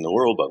gathering in the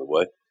world, by the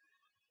way.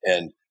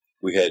 And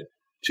we had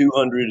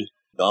 200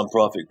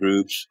 nonprofit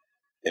groups,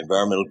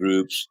 environmental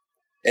groups,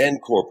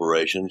 and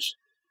corporations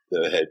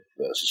that had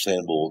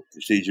sustainable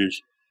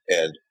procedures.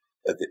 And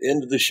at the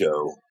end of the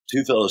show,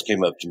 two fellows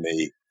came up to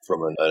me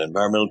from an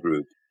environmental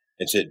group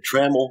and said,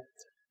 Trammell,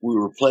 we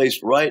were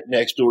placed right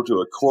next door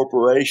to a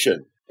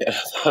corporation. And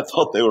I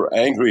thought they were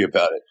angry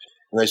about it.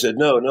 And they said,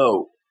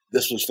 no,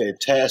 this was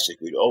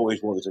fantastic. We'd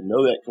always wanted to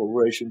know that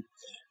corporation.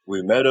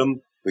 We met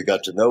them, we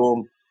got to know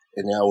them,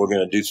 and now we're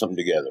going to do something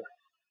together.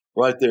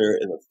 Right there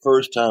in the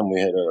first time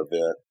we had our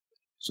event.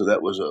 So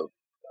that was a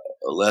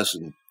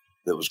lesson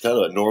that was kind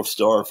of a North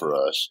Star for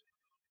us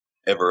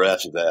ever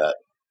after that.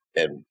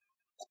 And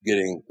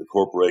getting the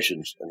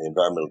corporations and the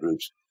environmental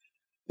groups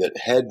that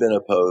had been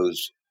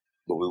opposed,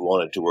 but we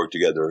wanted to work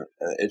together.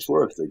 And it's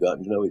worked. They've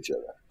gotten to know each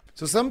other.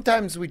 So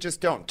sometimes we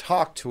just don't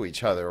talk to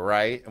each other,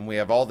 right? And we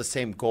have all the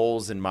same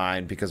goals in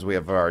mind because we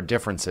have our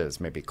differences,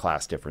 maybe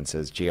class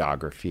differences,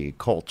 geography,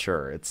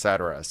 culture,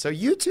 etc. So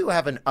you two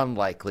have an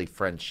unlikely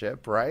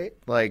friendship, right?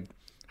 Like,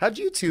 how'd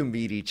you two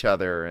meet each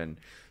other and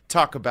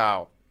talk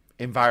about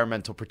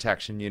environmental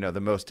protection,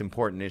 the most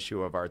important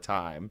issue of our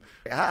time?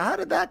 How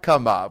did that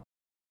come up?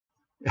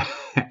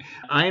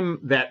 I'm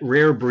that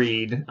rare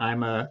breed.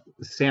 I'm a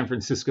San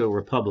Francisco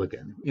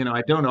Republican.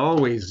 I don't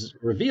always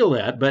reveal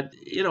that, but,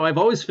 I've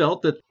always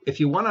felt that if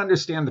you want to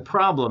understand the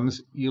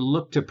problems, you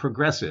look to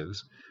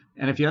progressives.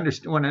 And if you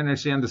want to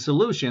understand the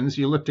solutions,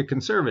 you look to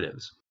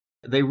conservatives.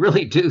 They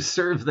really do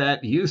serve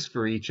that use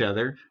for each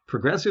other.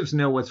 Progressives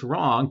know what's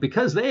wrong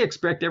because they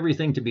expect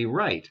everything to be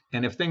right.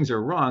 And if things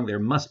are wrong, there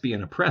must be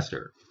an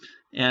oppressor.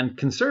 And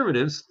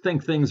conservatives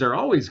think things are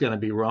always going to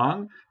be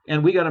wrong,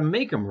 and we got to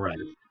make them right.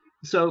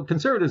 So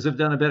conservatives have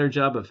done a better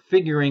job of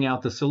figuring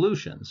out the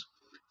solutions.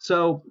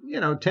 So,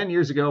 10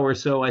 years ago or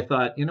so, I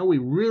thought, we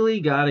really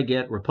got to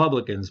get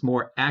Republicans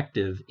more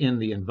active in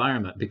the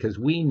environment because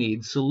we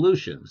need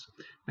solutions.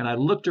 And I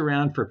looked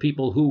around for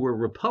people who were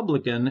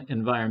Republican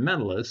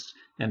environmentalists,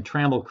 and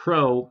Trammell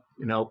Crow,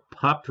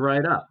 popped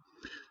right up.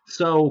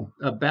 So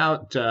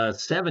about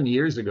 7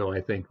 years ago,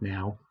 I think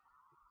now,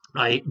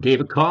 I gave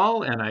a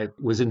call and I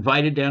was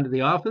invited down to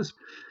the office,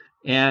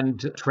 and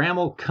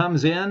Trammell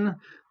comes in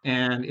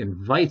and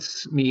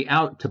invites me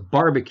out to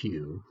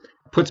barbecue.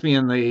 Puts me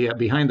in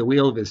behind the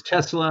wheel of his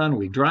Tesla, and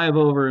we drive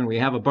over and we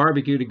have a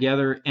barbecue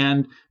together.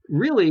 And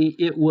really,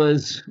 it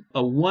was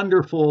a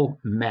wonderful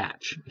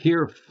match.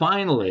 Here,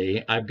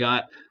 finally, I've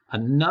got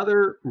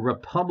another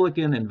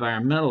Republican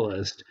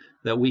environmentalist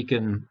that we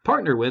can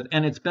partner with,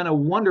 and it's been a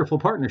wonderful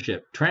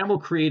partnership. Trammell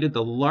created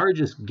the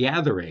largest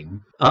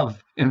gathering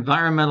of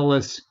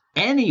environmentalists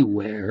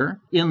anywhere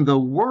in the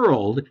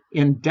world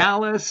in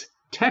Dallas,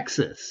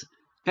 Texas.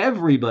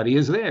 Everybody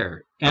is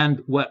there.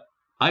 And what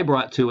I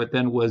brought to it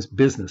then was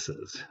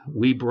businesses.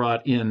 We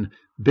brought in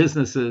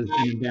businesses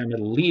and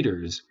environmental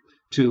leaders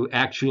to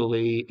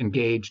actually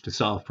engage to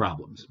solve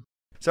problems.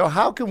 So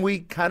how can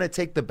we kind of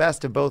take the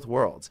best of both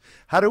worlds?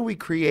 How do we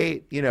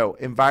create,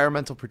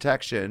 environmental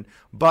protection,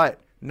 but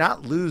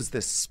not lose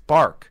this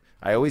spark?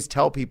 I always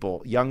tell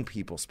people, young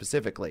people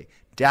specifically,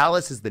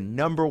 Dallas is the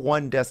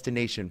 #1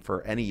 destination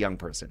for any young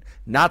person.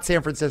 Not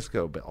San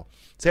Francisco, Bill.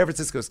 San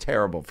Francisco is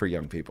terrible for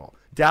young people.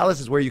 Dallas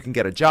is where you can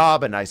get a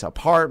job, a nice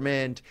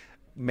apartment,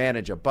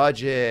 manage a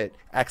budget,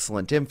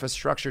 excellent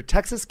infrastructure.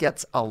 Texas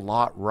gets a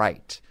lot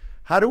right.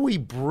 How do we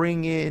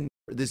bring in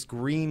this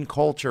green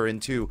culture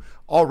into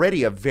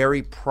already a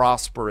very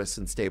prosperous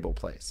and stable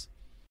place?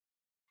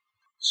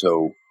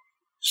 So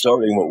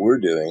starting what we're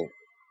doing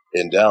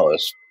in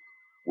Dallas,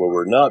 where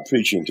we're not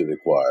preaching to the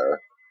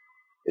choir,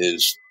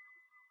 is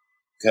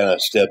kind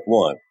of step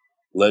one.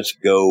 Let's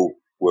go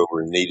where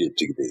we're needed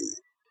to be.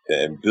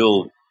 And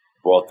Bill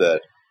brought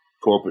that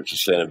corporate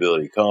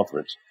sustainability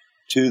conference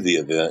to the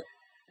event.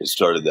 It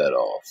started that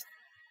off.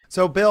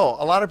 So, Bill,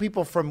 a lot of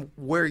people from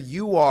where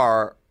you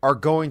are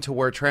going to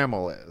where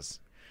Trammell is.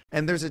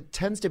 And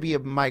tends to be a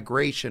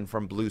migration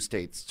from blue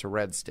states to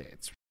red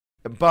states.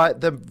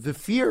 But the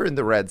fear in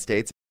the red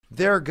states,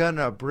 they're going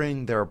to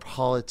bring their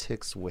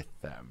politics with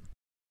them.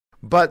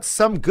 But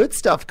some good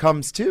stuff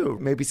comes too.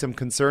 Maybe some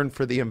concern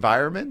for the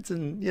environment.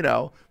 And,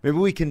 maybe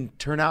we can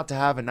turn out to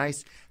have a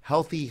nice,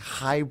 healthy,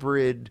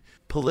 hybrid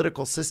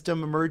political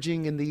system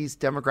emerging in these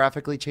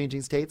demographically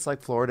changing states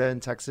like Florida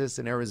and Texas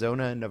and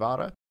Arizona and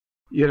Nevada.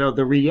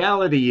 The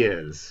reality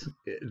is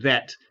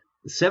that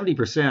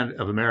 70%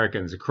 of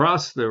Americans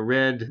across the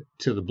red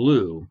to the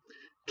blue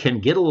can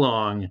get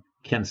along,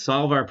 can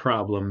solve our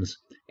problems,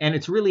 and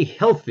it's really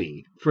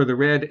healthy for the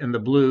red and the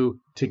blue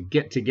to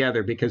get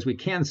together because we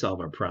can solve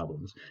our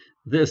problems.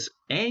 This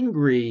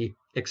angry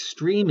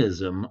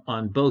extremism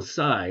on both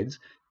sides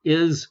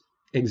is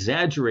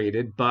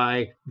exaggerated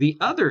by the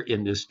other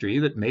industry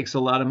that makes a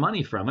lot of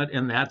money from it,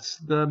 and that's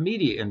the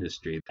media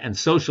industry. And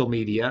social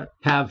media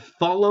have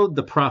followed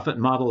the profit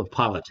model of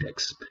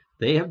politics.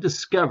 They have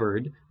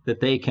discovered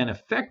that they can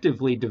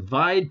effectively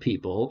divide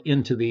people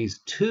into these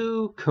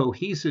two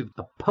cohesive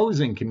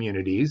opposing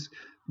communities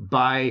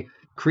by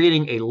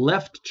creating a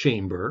left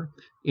chamber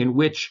in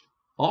which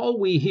all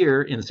we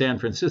hear in San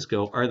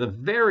Francisco are the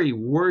very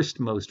worst,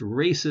 most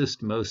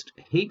racist, most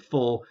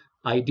hateful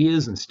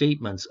ideas and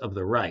statements of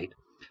the right.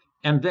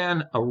 And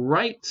then a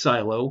right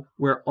silo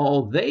where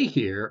all they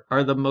hear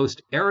are the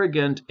most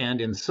arrogant and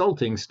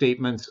insulting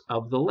statements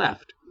of the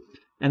left.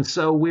 And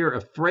so we're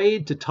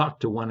afraid to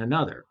talk to one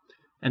another.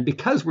 And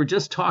because we're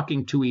just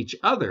talking to each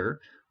other,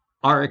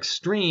 our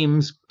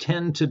extremes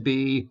tend to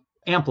be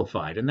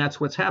amplified. And that's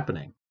what's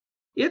happening.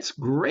 It's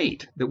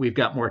great that we've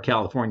got more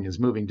Californians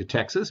moving to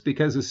Texas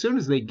because as soon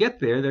as they get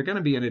there, they're going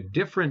to be in a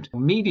different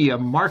media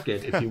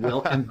market, if you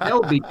will, and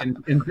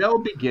they'll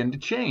begin to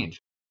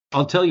change.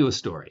 I'll tell you a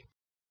story.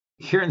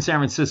 Here in San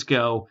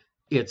Francisco,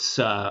 it's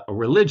a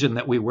religion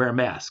that we wear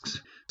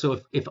masks. So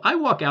if I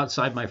walk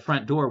outside my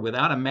front door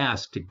without a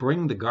mask to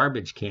bring the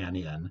garbage can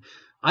in,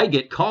 I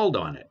get called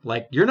on it.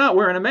 Like, you're not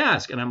wearing a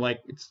mask. And I'm like,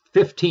 it's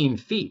 15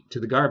 feet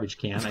to the garbage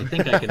can. I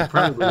think I can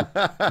probably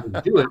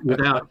do it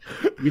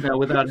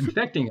without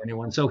infecting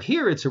anyone. So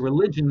here it's a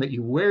religion that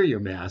you wear your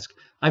mask.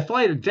 I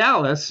fly to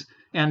Dallas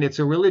and it's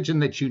a religion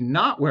that you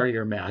not wear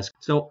your mask.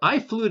 So I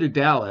flew to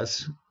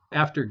Dallas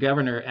after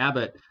Governor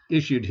Abbott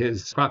issued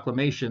his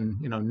proclamation,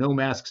 no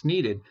masks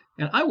needed.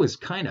 And I was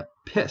kind of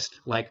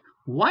pissed. Like,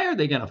 why are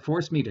they going to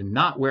force me to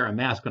not wear a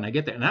mask when I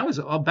get there? And I was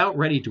about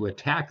ready to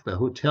attack the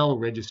hotel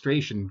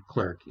registration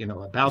clerk,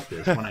 about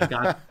this when I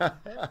got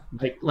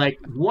like,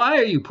 why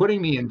are you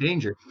putting me in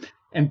danger?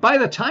 And by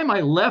the time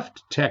I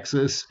left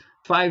Texas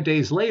 5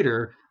 days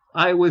later,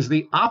 I was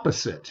the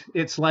opposite.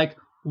 It's like,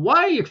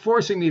 why are you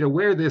forcing me to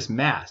wear this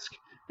mask?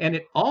 And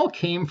it all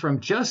came from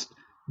just,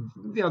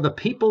 the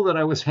people that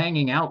I was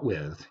hanging out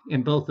with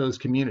in both those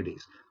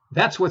communities.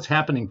 That's what's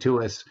happening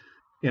to us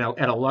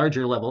at a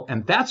larger level.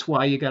 And that's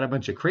why you got a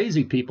bunch of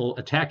crazy people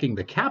attacking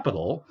the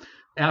Capitol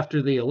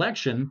after the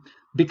election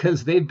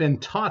because they've been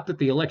taught that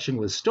the election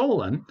was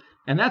stolen.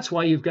 And that's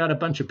why you've got a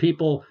bunch of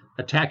people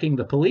attacking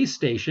the police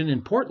station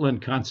in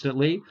Portland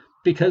constantly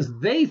because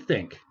they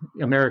think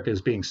America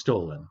is being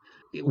stolen.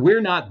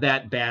 We're not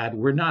that bad.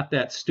 We're not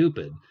that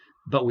stupid,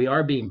 but we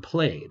are being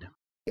played.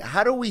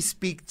 How do we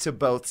speak to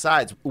both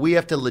sides? We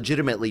have to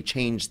legitimately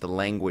change the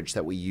language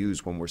that we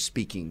use when we're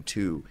speaking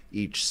to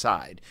each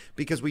side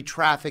because we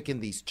traffic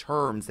in these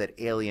terms that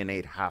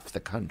alienate half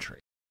the country.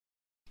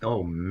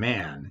 Oh,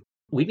 man.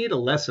 We need a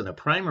lesson, a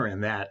primer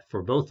in that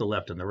for both the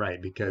left and the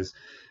right, because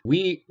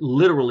we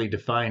literally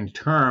define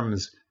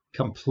terms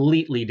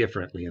completely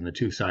differently in the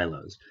two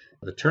silos.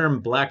 The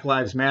term Black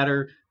Lives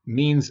Matter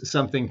means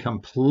something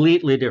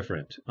completely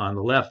different on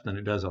the left than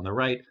it does on the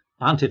right.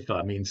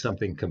 Antifa means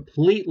something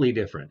completely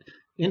different.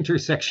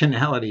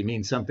 Intersectionality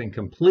means something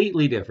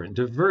completely different.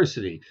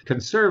 Diversity,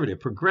 conservative,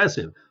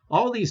 progressive,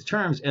 all these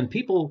terms, and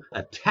people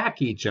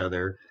attack each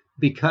other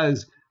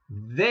because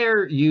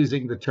they're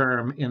using the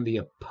term in the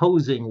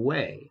opposing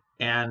way.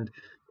 And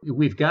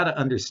we've got to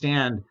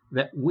understand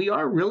that we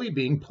are really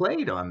being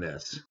played on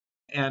this.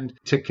 And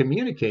to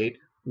communicate,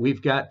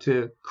 we've got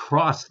to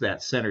cross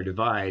that center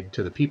divide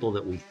to the people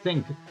that we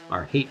think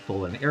are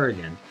hateful and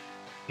arrogant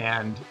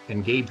and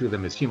engage with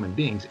them as human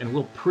beings. And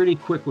we'll pretty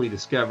quickly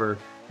discover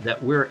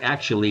that we're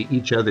actually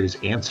each other's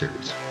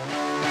answers.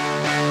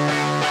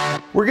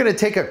 We're going to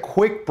take a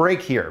quick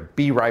break here.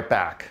 Be right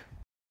back.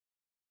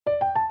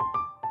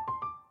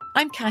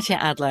 I'm Katya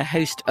Adler,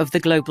 host of The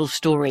Global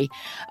Story.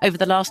 Over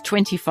the last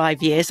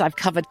 25 years, I've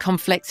covered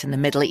conflicts in the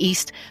Middle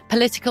East,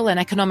 political and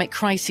economic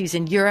crises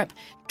in Europe,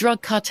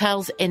 drug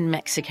cartels in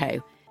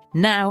Mexico.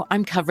 Now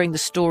I'm covering the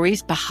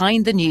stories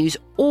behind the news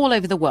all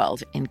over the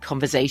world in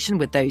conversation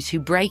with those who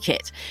break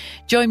it.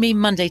 Join me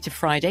Monday to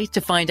Friday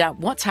to find out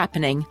what's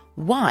happening,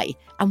 why,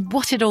 and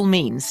what it all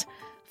means.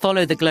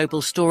 Follow The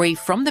Global Story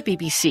from the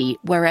BBC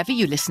wherever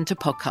you listen to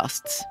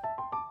podcasts.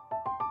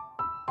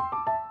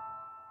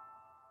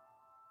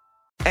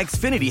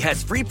 Xfinity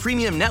has free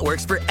premium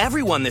networks for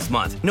everyone this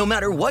month, no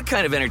matter what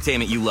kind of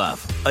entertainment you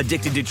love.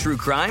 Addicted to true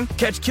crime?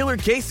 Catch killer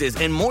cases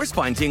and more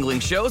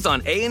spine-tingling shows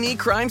on A&E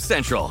Crime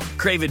Central.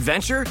 Crave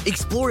adventure?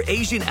 Explore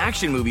Asian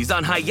action movies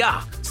on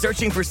Hi-YAH.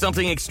 Searching for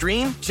something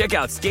extreme? Check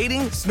out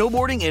skating,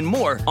 snowboarding, and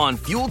more on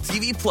Fuel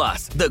TV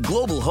Plus, the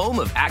global home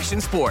of action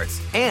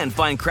sports. And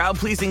find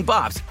crowd-pleasing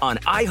bops on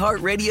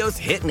iHeartRadio's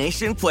Hit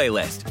Nation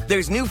playlist.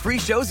 There's new free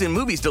shows and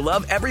movies to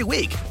love every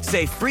week.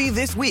 Say free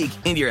this week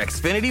in your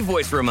Xfinity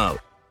voice remote.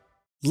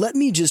 "Let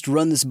me just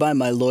run this by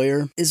my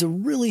lawyer" is a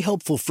really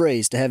helpful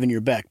phrase to have in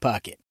your back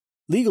pocket.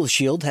 Legal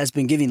Shield has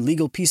been giving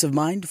legal peace of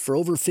mind for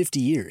over 50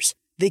 years.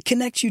 They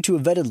connect you to a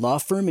vetted law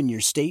firm in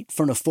your state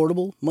for an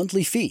affordable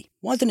monthly fee.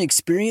 Want an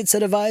experienced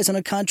set of eyes on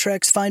a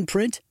contract's fine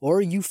print?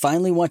 Or you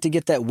finally want to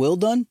get that will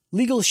done?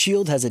 Legal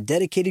Shield has a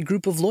dedicated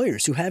group of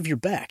lawyers who have your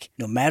back,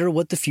 no matter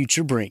what the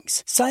future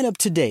brings. Sign up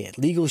today at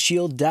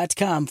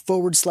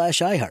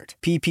LegalShield.com/iHeart.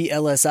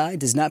 PPLSI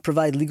does not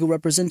provide legal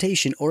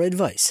representation or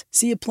advice.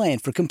 See a plan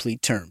for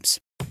complete terms.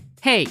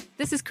 Hey,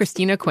 this is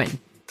Christina Quinn.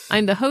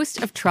 I'm the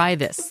host of Try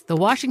This, the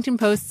Washington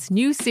Post's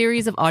new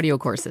series of audio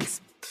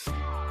courses.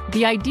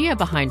 The idea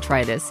behind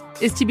Try This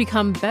is to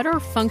become better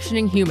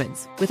functioning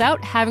humans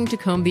without having to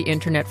comb the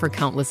internet for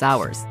countless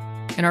hours.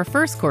 In our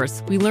first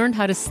course, we learned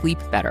how to sleep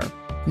better.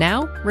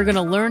 Now, we're going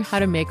to learn how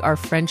to make our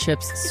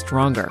friendships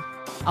stronger.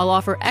 I'll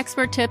offer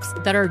expert tips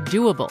that are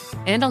doable,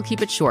 and I'll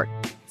keep it short.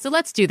 So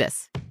let's do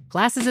this.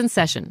 Class is in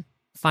session.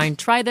 Find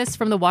Try This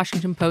from the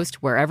Washington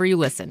Post wherever you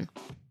listen.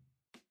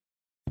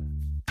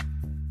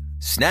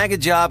 Snag a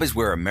Job is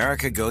where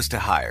America goes to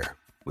hire,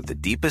 with the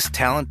deepest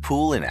talent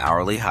pool in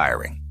hourly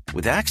hiring.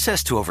 With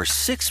access to over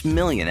 6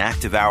 million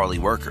active hourly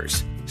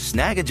workers,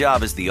 Snag a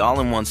Job is the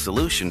all-in-one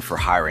solution for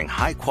hiring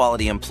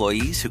high-quality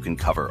employees who can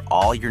cover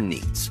all your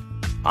needs.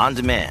 On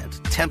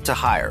demand, temp to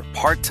hire,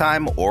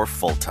 part-time or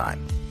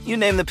full-time. You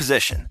name the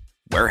position.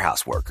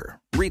 Warehouse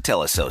worker,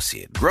 retail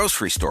associate,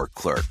 grocery store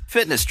clerk,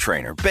 fitness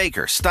trainer,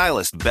 baker,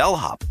 stylist,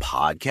 bellhop,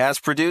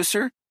 podcast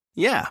producer.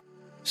 Yeah,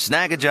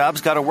 Snag a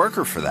Job's got a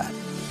worker for that.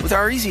 With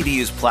our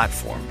easy-to-use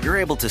platform, you're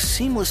able to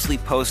seamlessly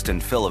post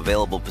and fill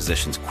available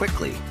positions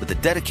quickly with a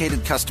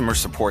dedicated customer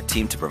support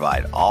team to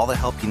provide all the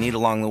help you need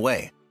along the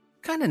way.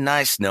 Kind of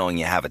nice knowing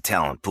you have a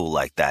talent pool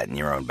like that in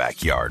your own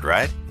backyard,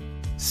 right?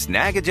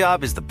 Snag a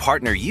Job is the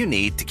partner you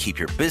need to keep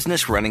your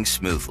business running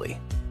smoothly.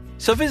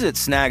 So visit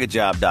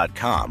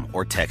snagajob.com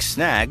or text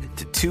SNAG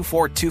to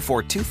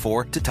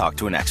 242424 to talk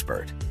to an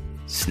expert.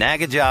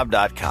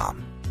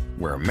 Snagajob.com,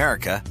 where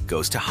America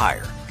goes to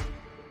hire.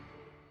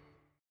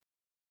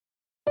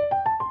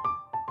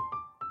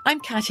 I'm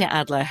Katya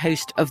Adler,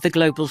 host of The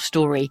Global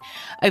Story.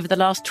 Over the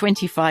last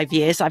 25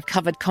 years, I've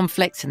covered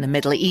conflicts in the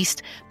Middle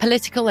East,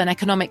 political and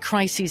economic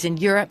crises in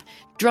Europe,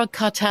 drug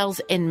cartels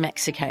in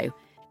Mexico.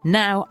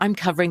 Now I'm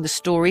covering the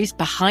stories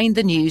behind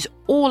the news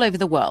all over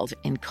the world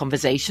in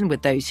conversation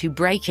with those who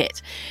break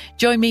it.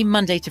 Join me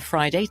Monday to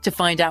Friday to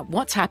find out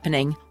what's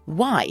happening,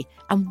 why,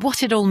 and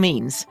what it all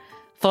means.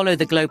 Follow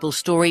The Global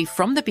Story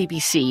from the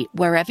BBC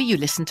wherever you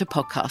listen to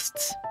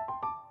podcasts.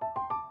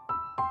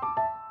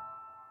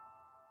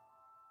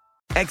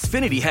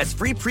 Xfinity has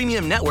free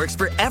premium networks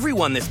for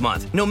everyone this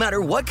month, no matter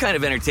what kind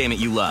of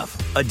entertainment you love.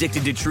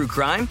 Addicted to true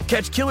crime?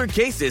 Catch killer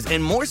cases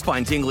and more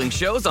spine-tingling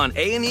shows on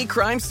A&E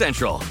Crime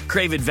Central.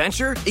 Crave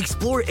adventure?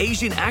 Explore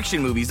Asian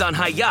action movies on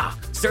Hi-YAH.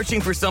 Searching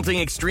for something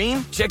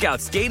extreme? Check out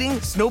skating,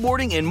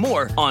 snowboarding, and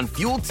more on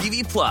Fuel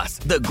TV Plus,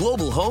 the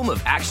global home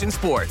of action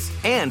sports.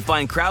 And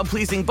find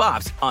crowd-pleasing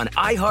bops on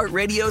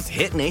iHeartRadio's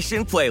Hit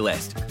Nation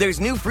playlist. There's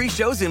new free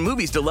shows and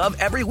movies to love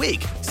every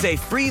week. Say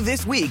free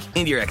this week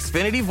in your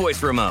Xfinity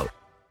voice remote.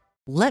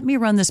 Let me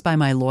run this by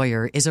my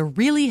lawyer is a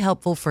really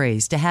helpful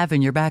phrase to have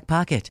in your back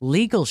pocket.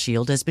 Legal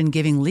Shield has been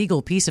giving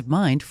legal peace of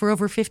mind for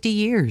over 50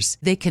 years.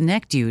 They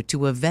connect you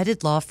to a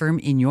vetted law firm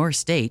in your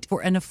state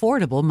for an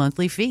affordable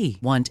monthly fee.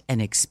 Want an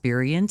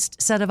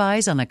experienced set of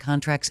eyes on a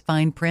contract's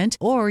fine print?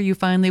 Or you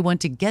finally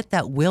want to get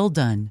that will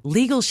done?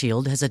 Legal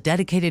Shield has a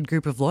dedicated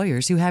group of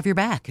lawyers who have your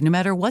back, no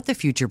matter what the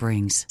future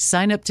brings.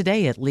 Sign up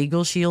today at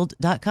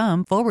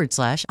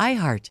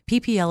LegalShield.com/iHeart.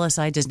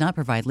 PPLSI does not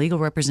provide legal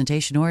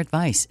representation or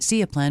advice.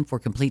 See a plan for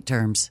complete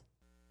terms.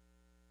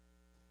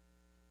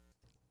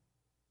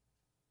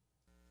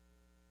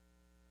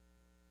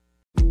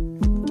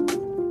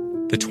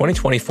 The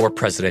 2024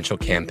 presidential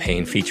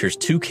campaign features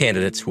two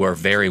candidates who are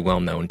very well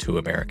known to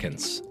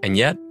Americans. And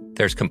yet,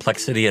 there's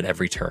complexity at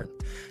every turn.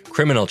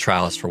 Criminal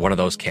trials for one of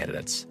those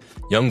candidates.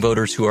 Young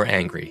voters who are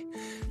angry.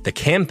 The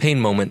Campaign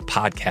Moment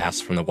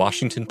podcast from the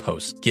Washington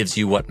Post gives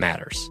you what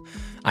matters.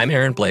 I'm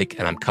Aaron Blake,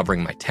 and I'm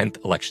covering my 10th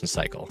election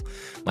cycle.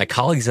 My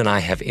colleagues and I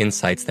have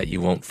insights that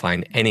you won't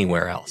find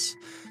anywhere else.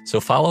 So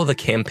follow the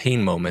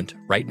Campaign Moment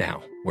right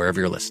now, wherever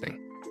you're listening.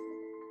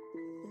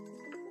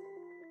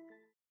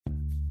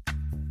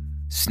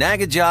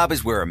 Snag a Job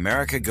is where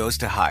America goes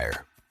to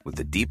hire, with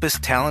the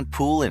deepest talent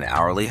pool in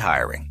hourly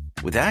hiring.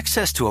 With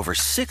access to over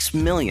 6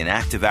 million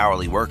active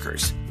hourly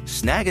workers,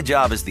 Snag a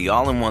Job is the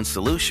all-in-one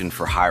solution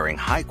for hiring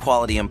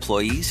high-quality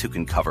employees who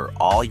can cover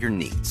all your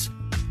needs.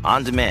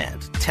 On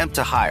demand, temp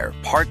to hire,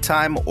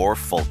 part-time or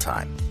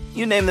full-time.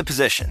 You name the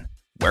position.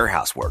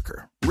 Warehouse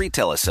worker,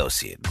 retail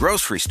associate,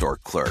 grocery store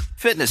clerk,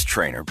 fitness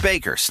trainer,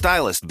 baker,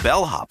 stylist,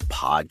 bellhop,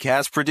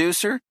 podcast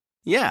producer.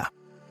 Yeah,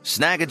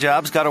 Snag a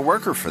Job's got a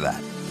worker for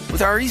that.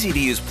 With our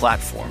easy-to-use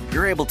platform,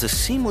 you're able to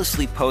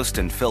seamlessly post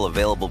and fill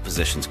available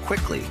positions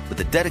quickly with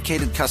a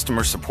dedicated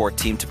customer support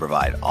team to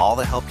provide all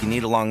the help you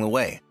need along the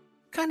way.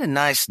 Kind of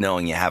nice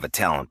knowing you have a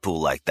talent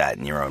pool like that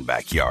in your own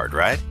backyard,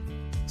 right?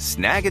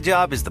 Snag a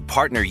Job is the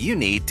partner you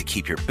need to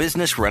keep your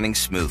business running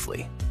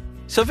smoothly.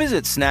 So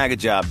visit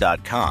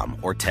snagajob.com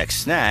or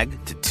text snag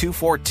to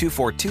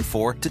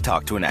 242424 to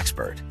talk to an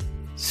expert.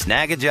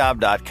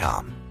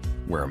 Snagajob.com,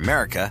 where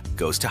America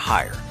goes to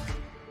hire.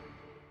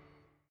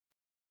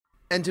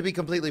 And to be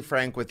completely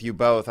frank with you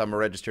both, I'm a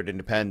registered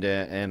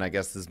independent, and I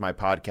guess this is my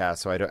podcast,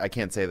 so I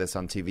can't say this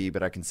on TV,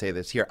 but I can say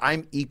this here.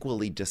 I'm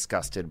equally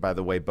disgusted by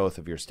the way both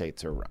of your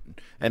states are run.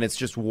 And it's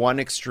just one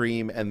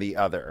extreme and the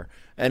other.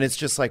 And it's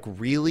just like,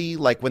 really?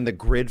 Like when the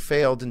grid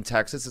failed in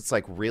Texas, it's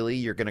like, really?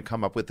 You're going to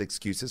come up with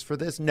excuses for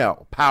this?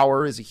 No.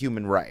 Power is a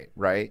human right,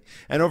 right?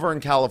 And over in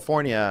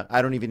California,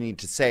 I don't even need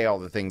to say all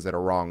the things that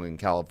are wrong in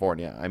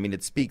California. I mean,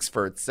 it speaks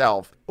for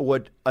itself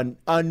what an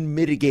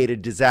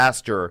unmitigated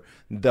disaster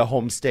the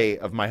home state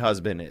of my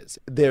husband is.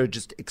 They're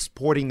just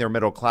exporting their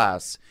middle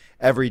class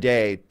every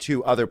day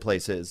to other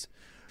places.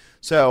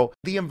 So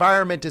the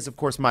environment is, of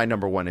course, my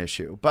number one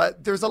issue.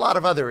 But there's a lot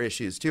of other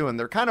issues, too, and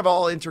they're kind of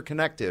all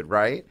interconnected,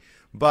 right?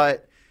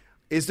 But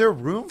is there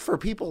room for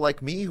people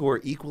like me who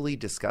are equally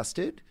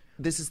disgusted?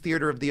 This is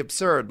theater of the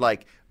absurd.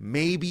 Like,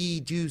 maybe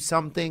do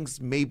some things,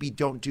 maybe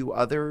don't do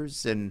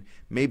others, and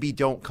maybe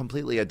don't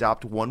completely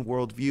adopt one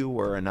worldview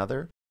or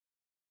another.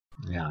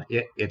 Yeah,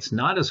 it's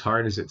not as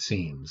hard as it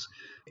seems.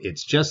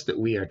 It's just that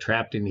we are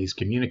trapped in these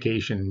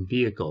communication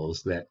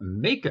vehicles that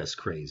make us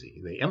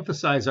crazy. They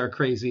emphasize our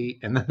crazy,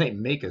 and then they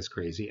make us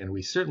crazy. And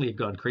we certainly have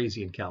gone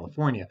crazy in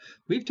California.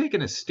 We've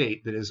taken a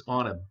state that is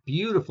on a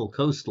beautiful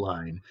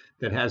coastline,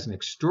 that has an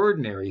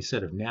extraordinary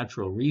set of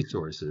natural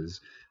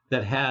resources,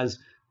 that has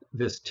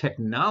this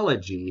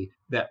technology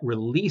that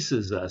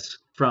releases us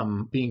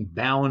from being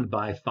bound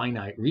by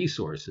finite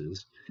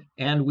resources.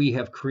 And we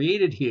have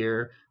created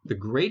here the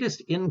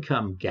greatest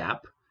income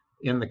gap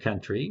in the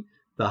country,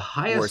 the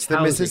highest worse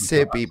than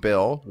Mississippi, cost,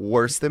 Bill.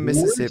 Worse than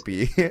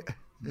Mississippi.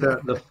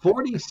 the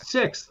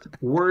 46th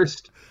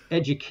worst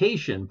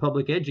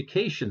public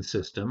education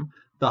system,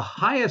 the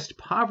highest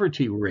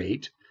poverty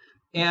rate,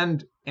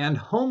 and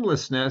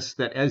homelessness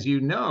that, as you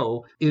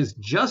know, is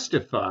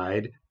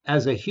justified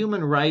as a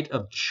human right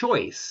of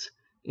choice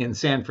in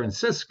San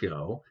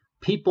Francisco.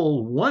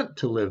 People want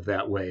to live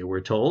that way,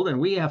 we're told,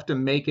 and we have to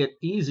make it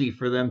easy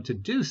for them to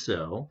do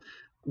so.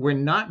 We're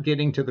not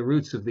getting to the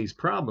roots of these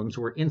problems.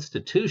 We're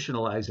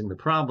institutionalizing the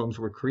problems.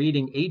 We're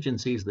creating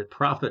agencies that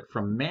profit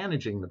from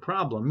managing the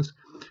problems.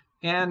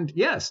 And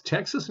yes,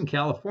 Texas and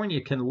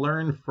California can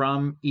learn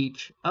from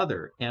each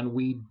other, and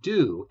we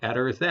do at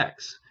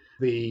EarthX.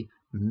 The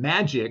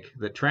magic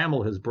that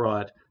Trammell has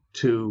brought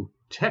to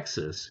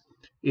Texas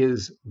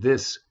is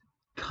this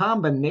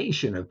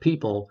combination of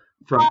people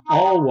from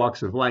all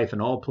walks of life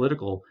and all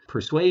political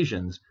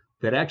persuasions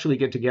that actually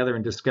get together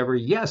and discover,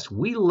 yes,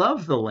 we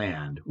love the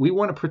land. We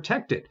want to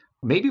protect it.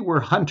 Maybe we're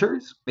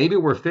hunters, maybe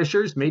we're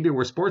fishers, maybe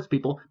we're sports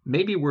people,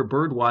 maybe we're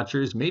bird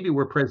watchers, maybe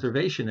we're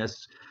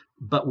preservationists,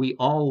 but we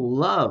all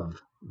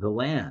love the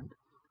land.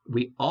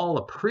 We all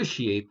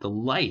appreciate the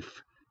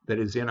life that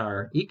is in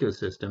our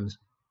ecosystems.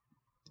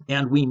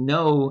 And we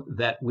know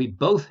that we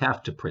both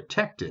have to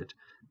protect it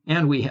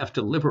and we have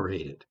to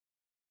liberate it.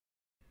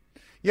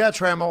 Yeah,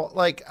 Trammell,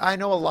 like I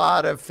know a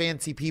lot of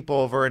fancy people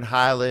over in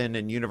Highland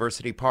and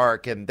University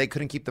Park, and they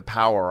couldn't keep the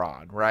power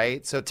on,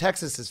 right? So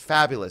Texas is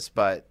fabulous,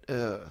 but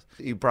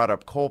you brought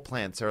up coal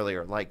plants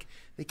earlier. Like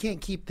they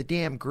can't keep the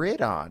damn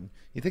grid on.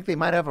 You think they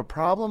might have a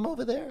problem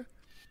over there?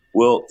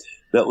 Well,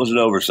 that was an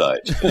oversight.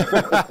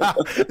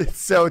 It's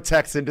so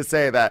Texan to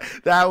say that.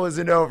 That was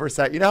an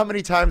oversight. You know how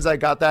many times I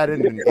got that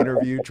in an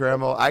interview,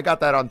 Trammell? I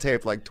got that on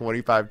tape like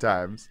 25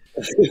 times.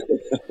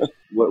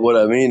 What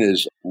I mean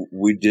is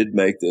we did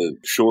make the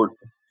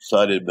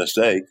short-sighted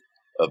mistake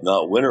of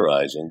not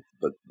winterizing,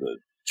 but the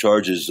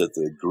charges that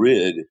the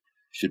grid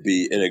should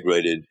be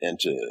integrated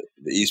into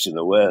the East and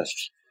the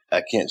West,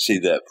 I can't see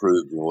that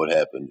proved in what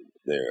happened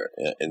there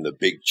in the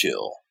big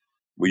chill.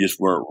 We just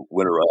weren't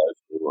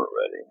winterized. We weren't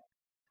ready.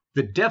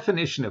 The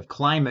definition of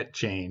climate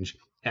change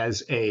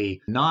as a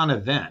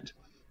non-event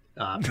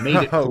made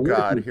it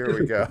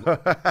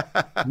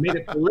made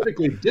it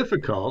politically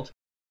difficult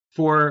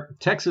for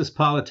Texas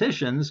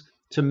politicians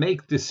to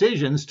make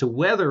decisions to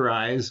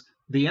weatherize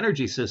the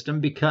energy system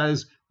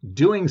because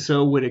doing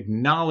so would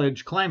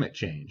acknowledge climate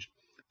change.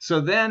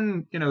 So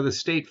then, the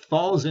state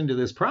falls into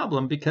this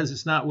problem because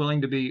it's not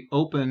willing to be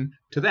open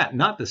to that.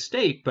 Not the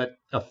state, but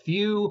a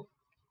few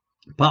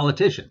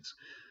politicians.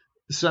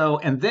 So,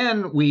 and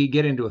then we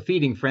get into a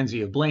feeding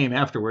frenzy of blame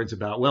afterwards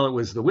about, well, it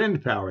was the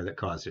wind power that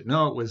caused it.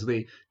 No, it was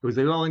the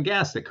oil and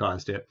gas that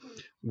caused it,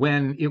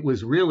 when it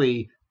was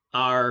really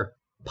our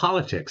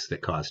politics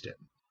that caused it.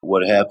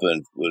 What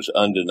happened was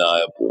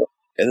undeniable,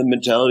 and the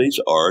mentalities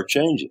are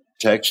changing.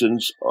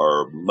 Texans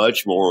are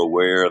much more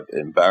aware of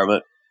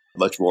environment,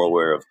 much more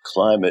aware of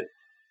climate,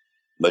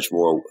 much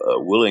more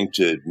willing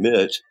to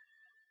admit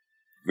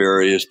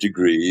various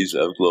degrees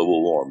of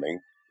global warming.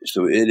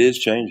 So it is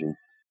changing.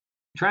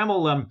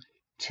 Trammell,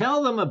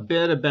 tell them a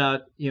bit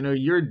about,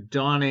 your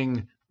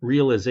dawning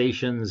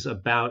realizations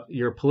about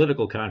your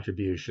political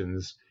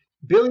contributions.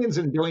 Billions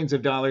and billions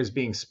of dollars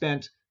being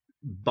spent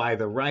by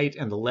the right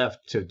and the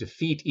left to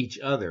defeat each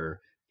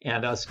other,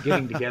 and us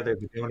getting together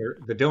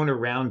the donor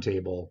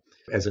roundtable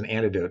as an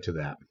antidote to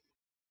that.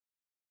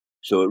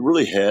 So it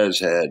really has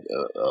had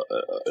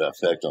an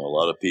effect on a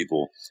lot of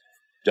people,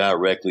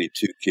 directly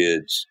to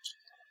kids.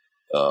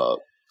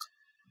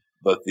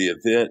 But the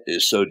event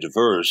is so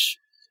diverse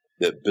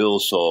that Bill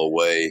saw a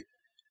way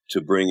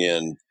to bring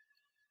in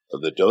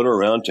the donor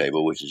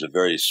roundtable, which is a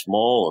very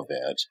small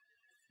event,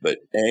 but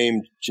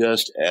aimed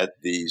just at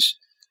these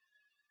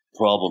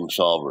problem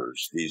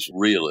solvers, these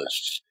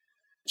realists.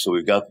 So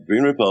we've got the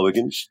Green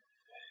Republicans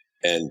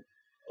and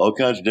all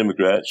kinds of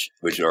Democrats,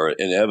 which are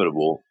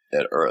inevitable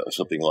at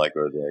something like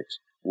EarthX,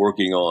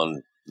 working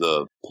on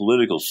the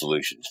political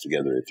solutions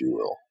together, if you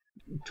will.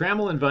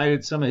 Trammell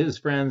invited some of his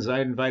friends. I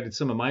invited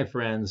some of my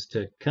friends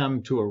to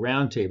come to a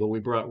roundtable. We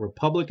brought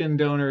Republican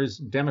donors,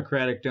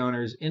 Democratic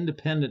donors,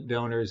 independent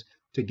donors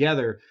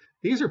together.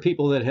 These are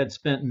people that had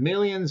spent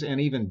millions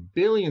and even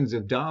billions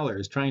of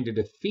dollars trying to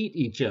defeat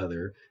each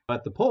other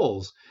at the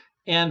polls.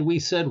 And we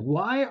said,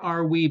 why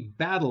are we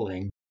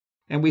battling?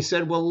 And we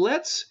said, well,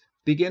 let's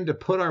begin to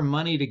put our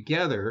money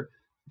together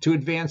to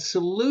advance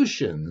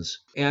solutions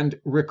and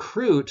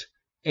recruit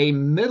a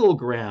middle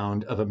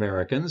ground of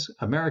Americans,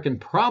 American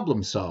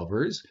problem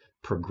solvers,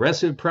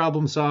 progressive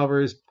problem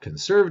solvers,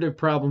 conservative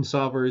problem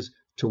solvers,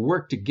 to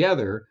work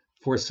together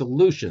for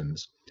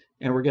solutions.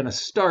 And we're going to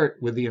start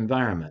with the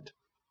environment,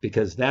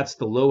 because that's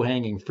the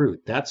low-hanging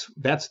fruit. That's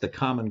the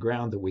common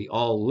ground that we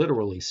all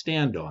literally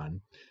stand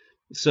on.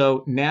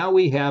 So now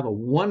we have a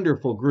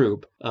wonderful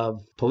group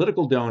of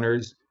political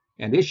donors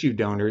and issue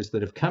donors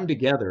that have come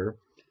together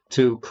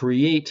to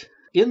create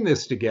In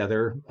This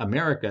Together,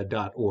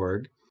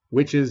 America.org,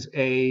 which is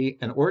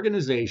an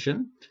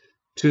organization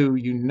to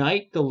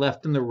unite the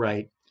left and the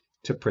right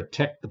to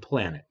protect the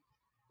planet.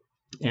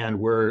 And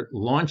we're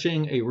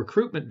launching a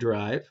recruitment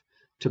drive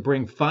to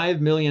bring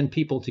 5 million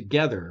people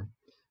together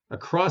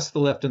across the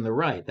left and the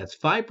right. That's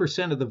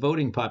 5% of the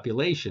voting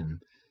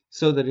population,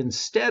 so that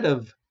instead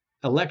of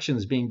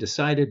elections being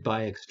decided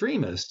by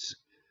extremists,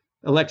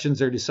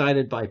 elections are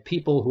decided by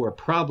people who are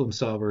problem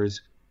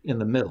solvers in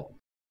the middle.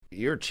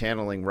 You're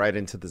channeling right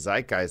into the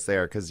zeitgeist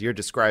there, because you're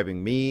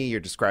describing me, you're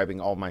describing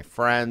all my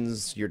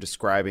friends, you're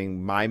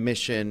describing my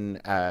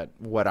mission at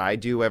what I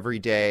do every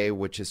day,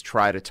 which is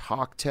try to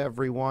talk to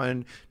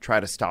everyone, try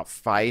to stop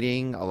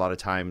fighting. A lot of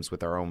times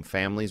with our own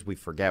families, we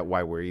forget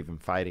why we're even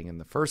fighting in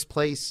the first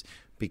place.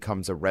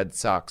 Becomes a Red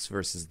Sox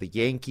versus the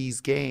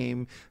Yankees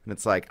game. And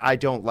it's like, I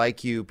don't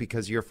like you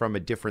because you're from a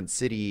different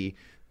city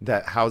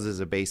that houses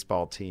a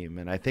baseball team.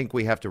 And I think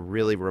we have to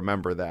really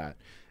remember that.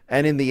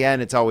 And in the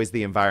end, it's always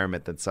the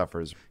environment that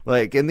suffers.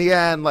 Like, in the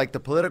end, like, the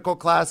political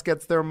class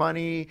gets their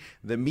money,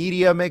 the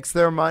media makes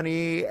their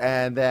money,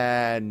 and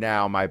then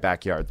now my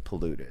backyard's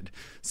polluted.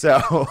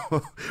 So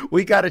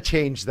we got to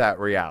change that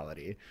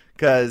reality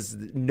because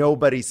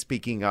nobody's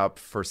speaking up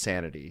for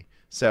sanity.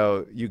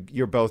 So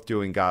you're both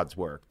doing God's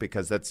work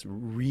because that's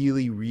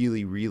really,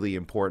 really, really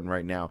important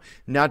right now,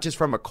 not just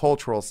from a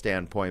cultural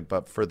standpoint,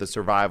 but for the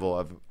survival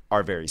of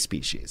our very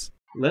species.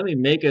 Let me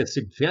make a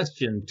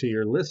suggestion to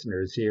your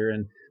listeners here.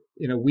 And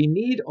we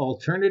need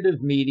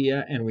alternative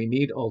media and we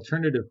need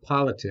alternative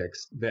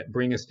politics that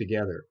bring us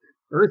together.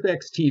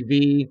 EarthX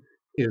TV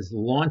is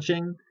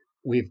launching.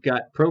 We've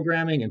got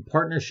programming in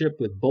partnership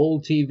with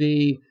Bold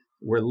TV.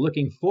 We're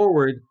looking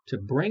forward to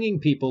bringing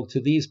people to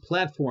these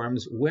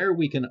platforms where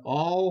we can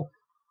all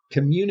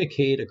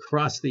communicate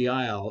across the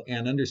aisle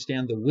and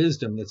understand the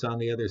wisdom that's on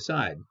the other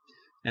side.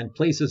 And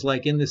places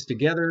like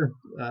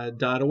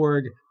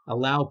inthistogether.org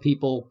allow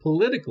people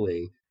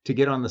politically to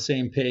get on the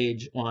same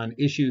page on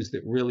issues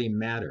that really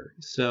matter.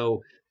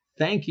 So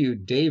thank you,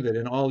 David,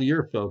 and all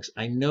your folks.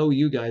 I know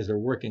you guys are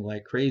working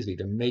like crazy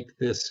to make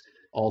this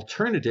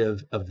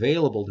alternative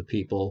available to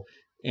people.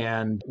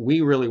 And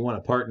we really want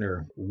to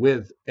partner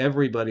with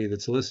everybody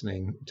that's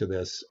listening to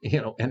this,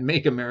 and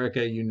make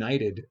America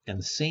united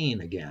and sane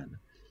again.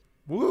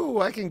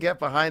 Woo, I can get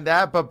behind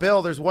that. But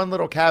Bill, there's one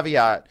little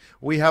caveat.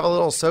 We have a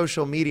little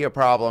social media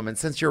problem. And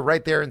since you're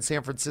right there in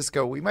San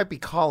Francisco, we might be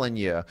calling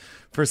you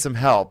for some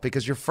help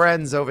because your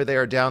friends over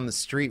there down the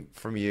street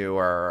from you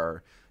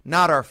are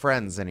not our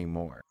friends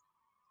anymore.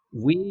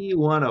 We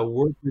want to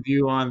work with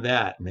you on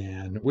that,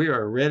 man. We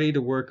are ready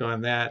to work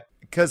on that.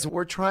 Because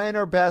we're trying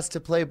our best to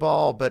play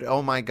ball, but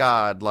oh my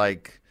God,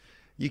 like,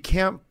 you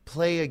can't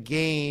play a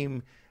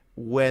game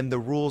when the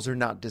rules are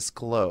not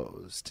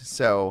disclosed.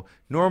 So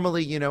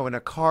normally, in a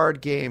card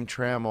game,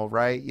 Trammell,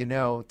 right?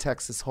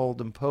 Texas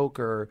Hold'em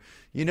poker,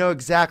 you know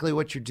exactly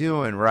what you're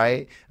doing,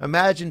 right?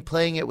 Imagine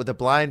playing it with a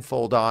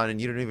blindfold on and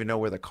you don't even know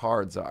where the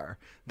cards are.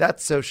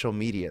 That's social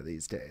media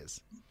these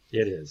days.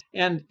 It is.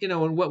 And,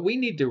 and what we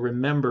need to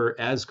remember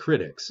as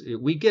critics,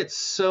 we get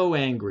so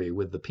angry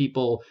with the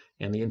people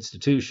and the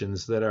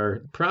institutions that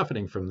are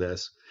profiting from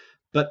this.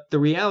 But the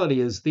reality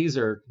is these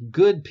are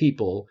good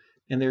people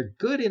and they're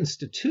good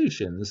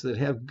institutions that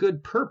have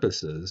good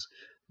purposes,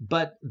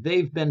 but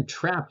they've been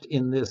trapped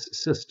in this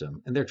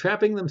system and they're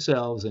trapping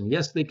themselves. And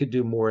yes, they could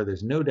do more.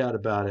 There's no doubt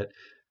about it.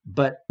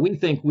 But we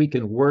think we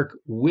can work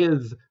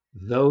with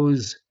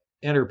those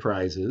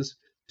enterprises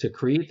to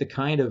create the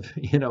kind of,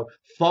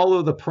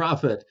 follow the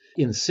profit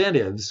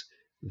incentives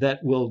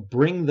that will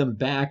bring them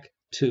back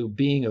to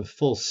being of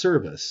full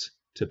service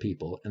to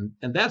people.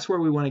 And that's where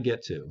we want to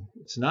get to.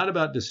 It's not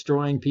about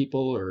destroying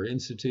people or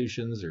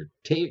institutions or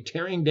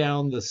tearing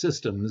down the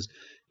systems.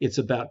 It's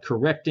about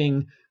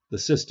correcting the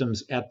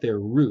systems at their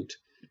root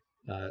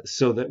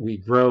so that we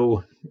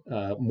grow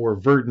more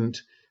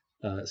verdant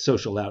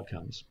social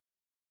outcomes.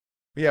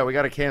 Yeah, we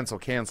got to cancel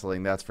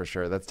canceling, that's for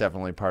sure. That's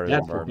definitely part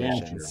of our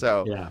mission.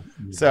 So,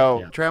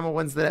 Trammell,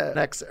 when's the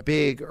next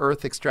big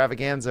Earth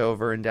extravaganza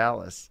over in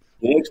Dallas?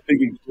 The next big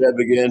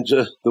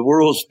extravaganza, the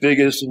world's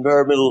biggest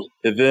environmental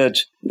event,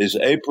 is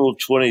April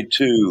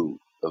 22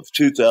 of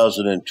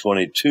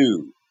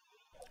 2022.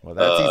 Well,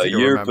 that's easy to a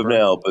year remember. from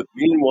now. But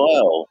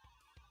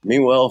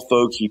meanwhile,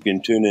 folks, you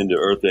can tune into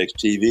EarthX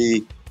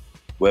TV,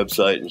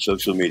 website, and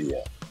social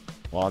media.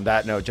 Well, on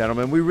that note,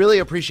 gentlemen, we really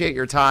appreciate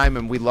your time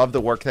and we love the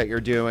work that you're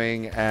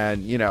doing.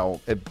 And,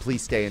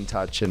 please stay in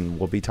touch and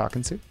we'll be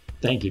talking soon.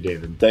 Thank you,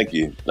 David. Thank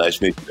you. Nice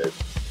to meet you, David.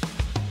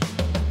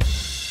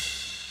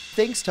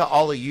 Thanks to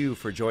all of you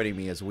for joining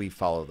me as we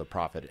follow the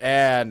prophet.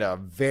 And a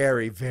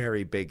very,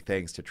 very big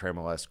thanks to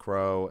Trammell S.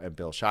 Crow and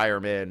Bill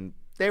Shireman.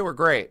 They were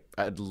great.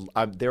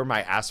 They're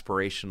my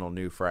aspirational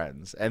new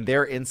friends. And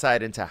their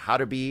insight into how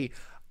to be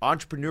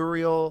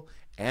entrepreneurial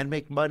and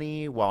make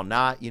money while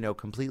not,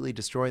 completely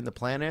destroying the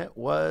planet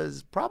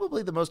was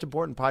probably the most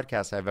important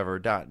podcast I've ever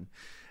done.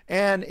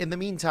 And in the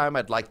meantime,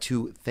 I'd like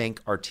to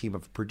thank our team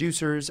of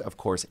producers, of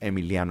course,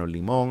 Emiliano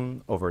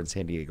Limon over in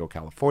San Diego,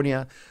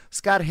 California,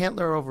 Scott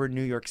Hantler over in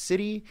New York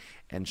City,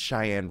 and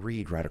Cheyenne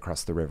Reed right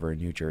across the river in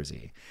New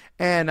Jersey.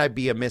 And I'd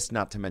be amiss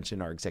not to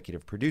mention our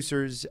executive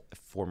producers,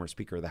 former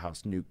Speaker of the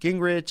House Newt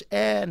Gingrich,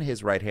 and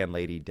his right-hand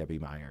lady, Debbie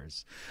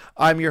Myers.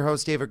 I'm your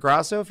host, David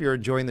Grasso. If you're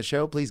enjoying the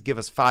show, please give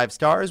us 5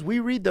 stars.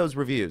 We read those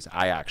reviews.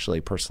 I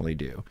actually personally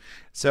do,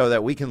 so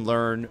that we can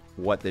learn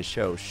what this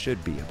show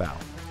should be about.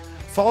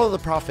 Follow the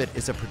Prophet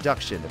is a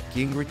production of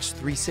Gingrich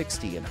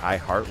 360 and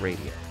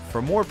iHeartRadio.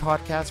 For more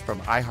podcasts from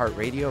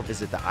iHeartRadio,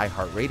 visit the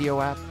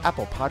iHeartRadio app,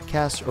 Apple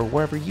Podcasts, or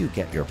wherever you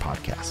get your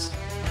podcasts.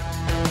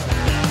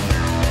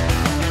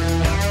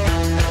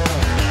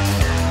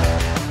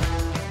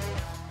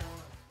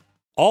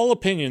 All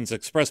opinions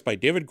expressed by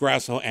David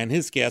Grasso and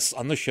his guests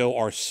on the show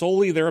are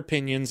solely their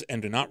opinions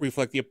and do not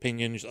reflect the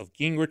opinions of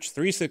Gingrich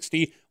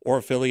 360 or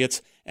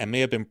affiliates and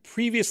may have been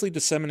previously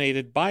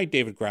disseminated by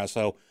David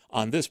Grasso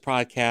on this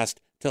podcast,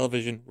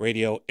 television,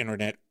 radio,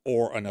 internet,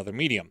 or another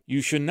medium.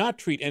 You should not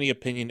treat any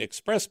opinion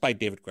expressed by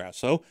David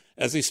Grasso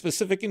as a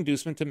specific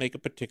inducement to make a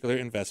particular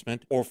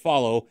investment or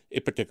follow a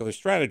particular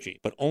strategy,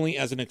 but only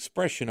as an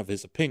expression of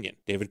his opinion.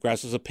 David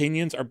Grasso's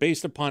opinions are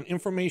based upon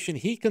information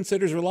he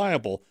considers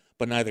reliable,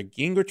 but neither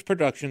Gingrich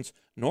Productions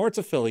nor its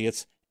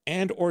affiliates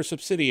and or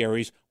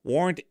subsidiaries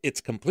warrant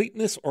its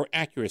completeness or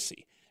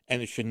accuracy,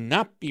 and it should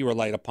not be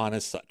relied upon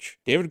as such.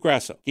 David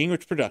Grasso,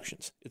 Gingrich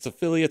Productions, its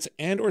affiliates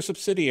and or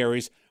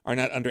subsidiaries are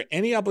not under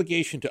any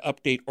obligation to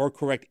update or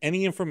correct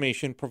any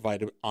information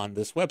provided on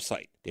this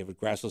website. David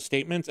Grasso's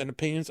statements and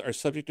opinions are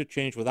subject to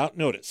change without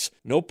notice.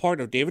 No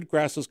part of David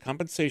Grasso's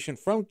compensation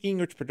from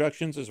Gingrich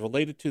Productions is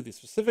related to the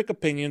specific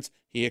opinions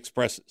he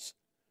expresses.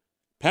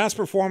 Past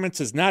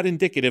performance is not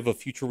indicative of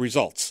future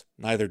results.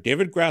 Neither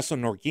David Grasso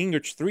nor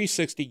Gingrich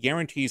 360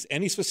 guarantees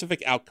any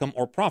specific outcome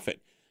or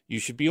profit. You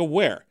should be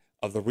aware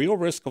of the real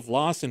risk of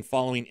loss in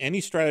following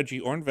any strategy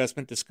or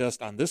investment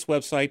discussed on this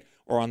website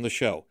or on the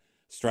show.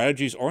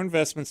 Strategies or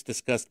investments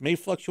discussed may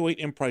fluctuate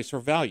in price or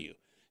value.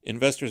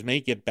 Investors may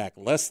get back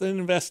less than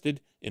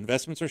invested.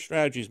 Investments or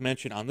strategies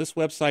mentioned on this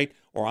website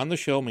or on the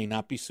show may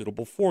not be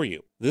suitable for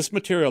you. This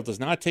material does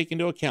not take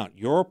into account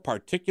your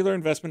particular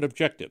investment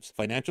objectives,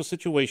 financial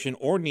situation,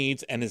 or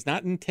needs and is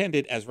not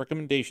intended as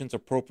recommendations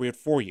appropriate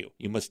for you.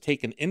 You must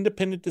take an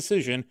independent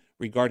decision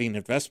regarding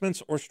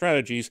investments or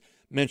strategies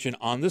mentioned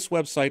on this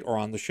website or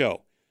on the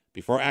show.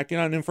 Before acting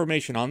on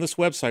information on this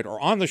website or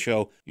on the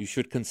show, you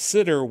should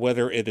consider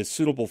whether it is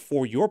suitable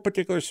for your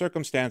particular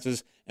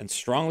circumstances and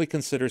strongly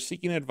consider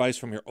seeking advice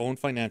from your own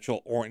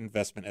financial or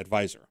investment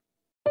advisor.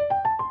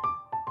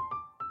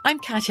 I'm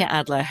Katya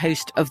Adler,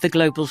 host of The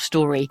Global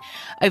Story.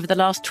 Over the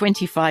last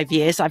 25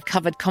 years, I've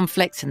covered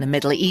conflicts in the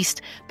Middle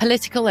East,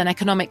 political and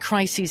economic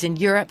crises in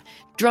Europe,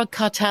 drug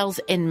cartels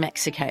in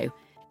Mexico.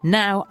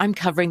 Now I'm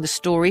covering the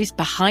stories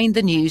behind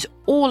the news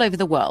all over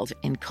the world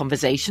in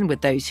conversation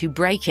with those who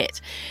break it.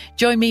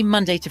 Join me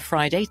Monday to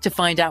Friday to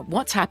find out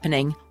what's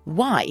happening,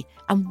 why,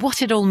 and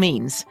what it all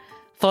means.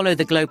 Follow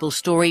The Global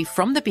Story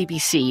from the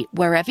BBC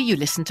wherever you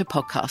listen to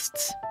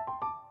podcasts.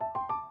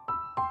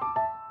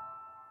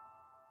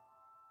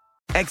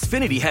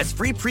 Xfinity has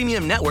free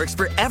premium networks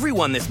for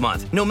everyone this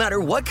month, no matter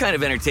what kind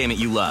of entertainment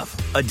you love.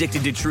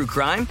 Addicted to true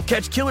crime?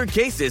 Catch killer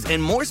cases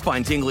and more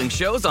spine-tingling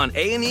shows on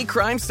A&E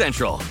Crime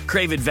Central.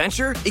 Crave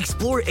adventure?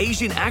 Explore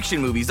Asian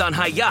action movies on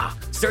Hi-YAH.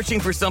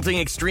 Searching for something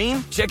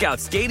extreme? Check out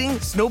skating,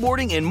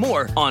 snowboarding, and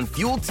more on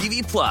Fuel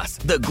TV Plus,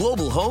 the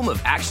global home of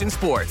action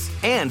sports.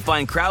 And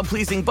find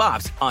crowd-pleasing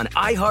bops on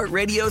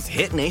iHeartRadio's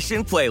Hit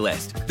Nation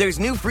playlist. There's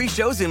new free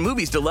shows and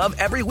movies to love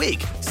every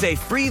week. Say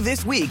free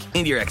this week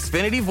in your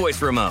Xfinity voice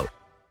remote.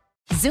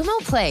 Xumo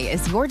Play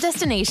is your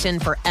destination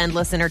for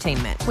endless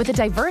entertainment. With a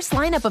diverse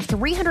lineup of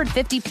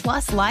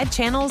 350-plus live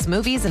channels,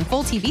 movies, and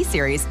full TV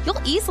series,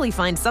 you'll easily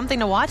find something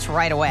to watch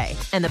right away.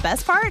 And the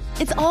best part?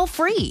 It's all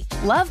free.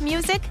 Love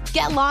music?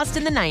 Get lost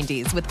in the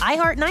 90s with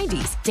iHeart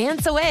 90s,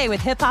 dance away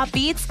with hip-hop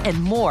beats,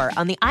 and more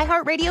on the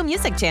iHeartRadio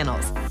music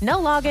channels. No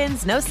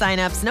logins, no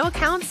signups, no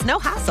accounts, no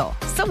hassle.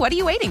 So what are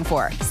you waiting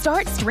for?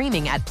 Start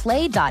streaming at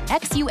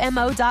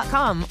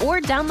play.xumo.com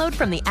or download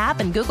from the app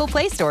and Google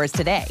Play stores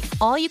today.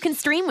 All you can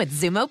stream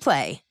with Xumo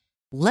Play.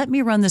 Let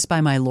me run this by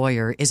my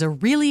lawyer is a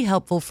really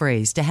helpful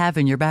phrase to have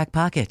in your back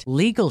pocket.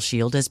 Legal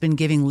Shield has been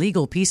giving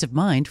legal peace of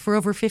mind for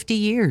over 50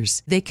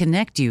 years. They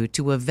connect you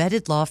to a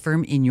vetted law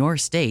firm in your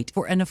state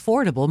for an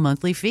affordable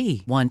monthly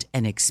fee. Want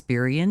an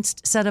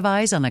experienced set of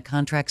eyes on a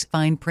contract's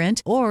fine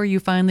print? Or you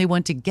finally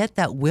want to get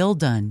that will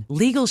done?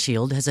 Legal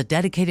Shield has a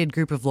dedicated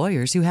group of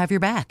lawyers who have your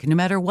back, no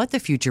matter what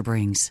the future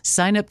brings.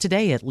 Sign up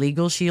today at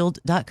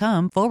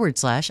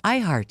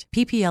LegalShield.com/iHeart.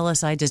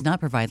 PPLSI does not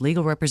provide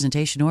legal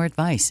representation or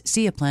advice.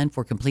 See a plan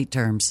for complete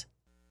terms.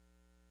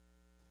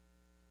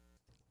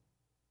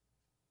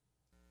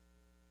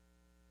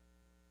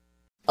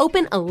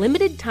 Open a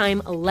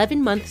limited-time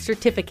 11-month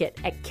certificate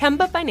at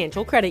Kemba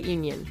Financial Credit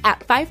Union.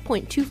 At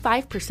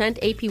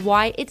 5.25%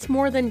 APY, it's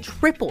more than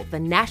triple the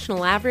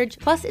national average,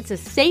 plus it's a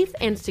safe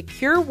and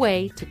secure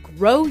way to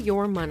grow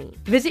your money.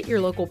 Visit your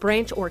local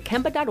branch or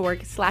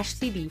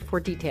kemba.org/cd for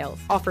details.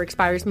 Offer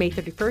expires May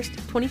 31st,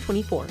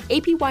 2024.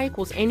 APY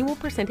equals annual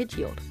percentage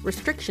yield.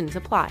 Restrictions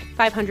apply.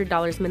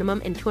 $500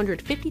 minimum and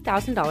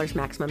 $250,000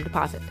 maximum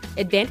deposit.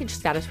 Advantage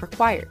status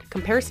required.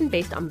 Comparison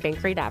based on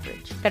bank rate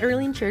average.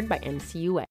 Federally insured by NCUA.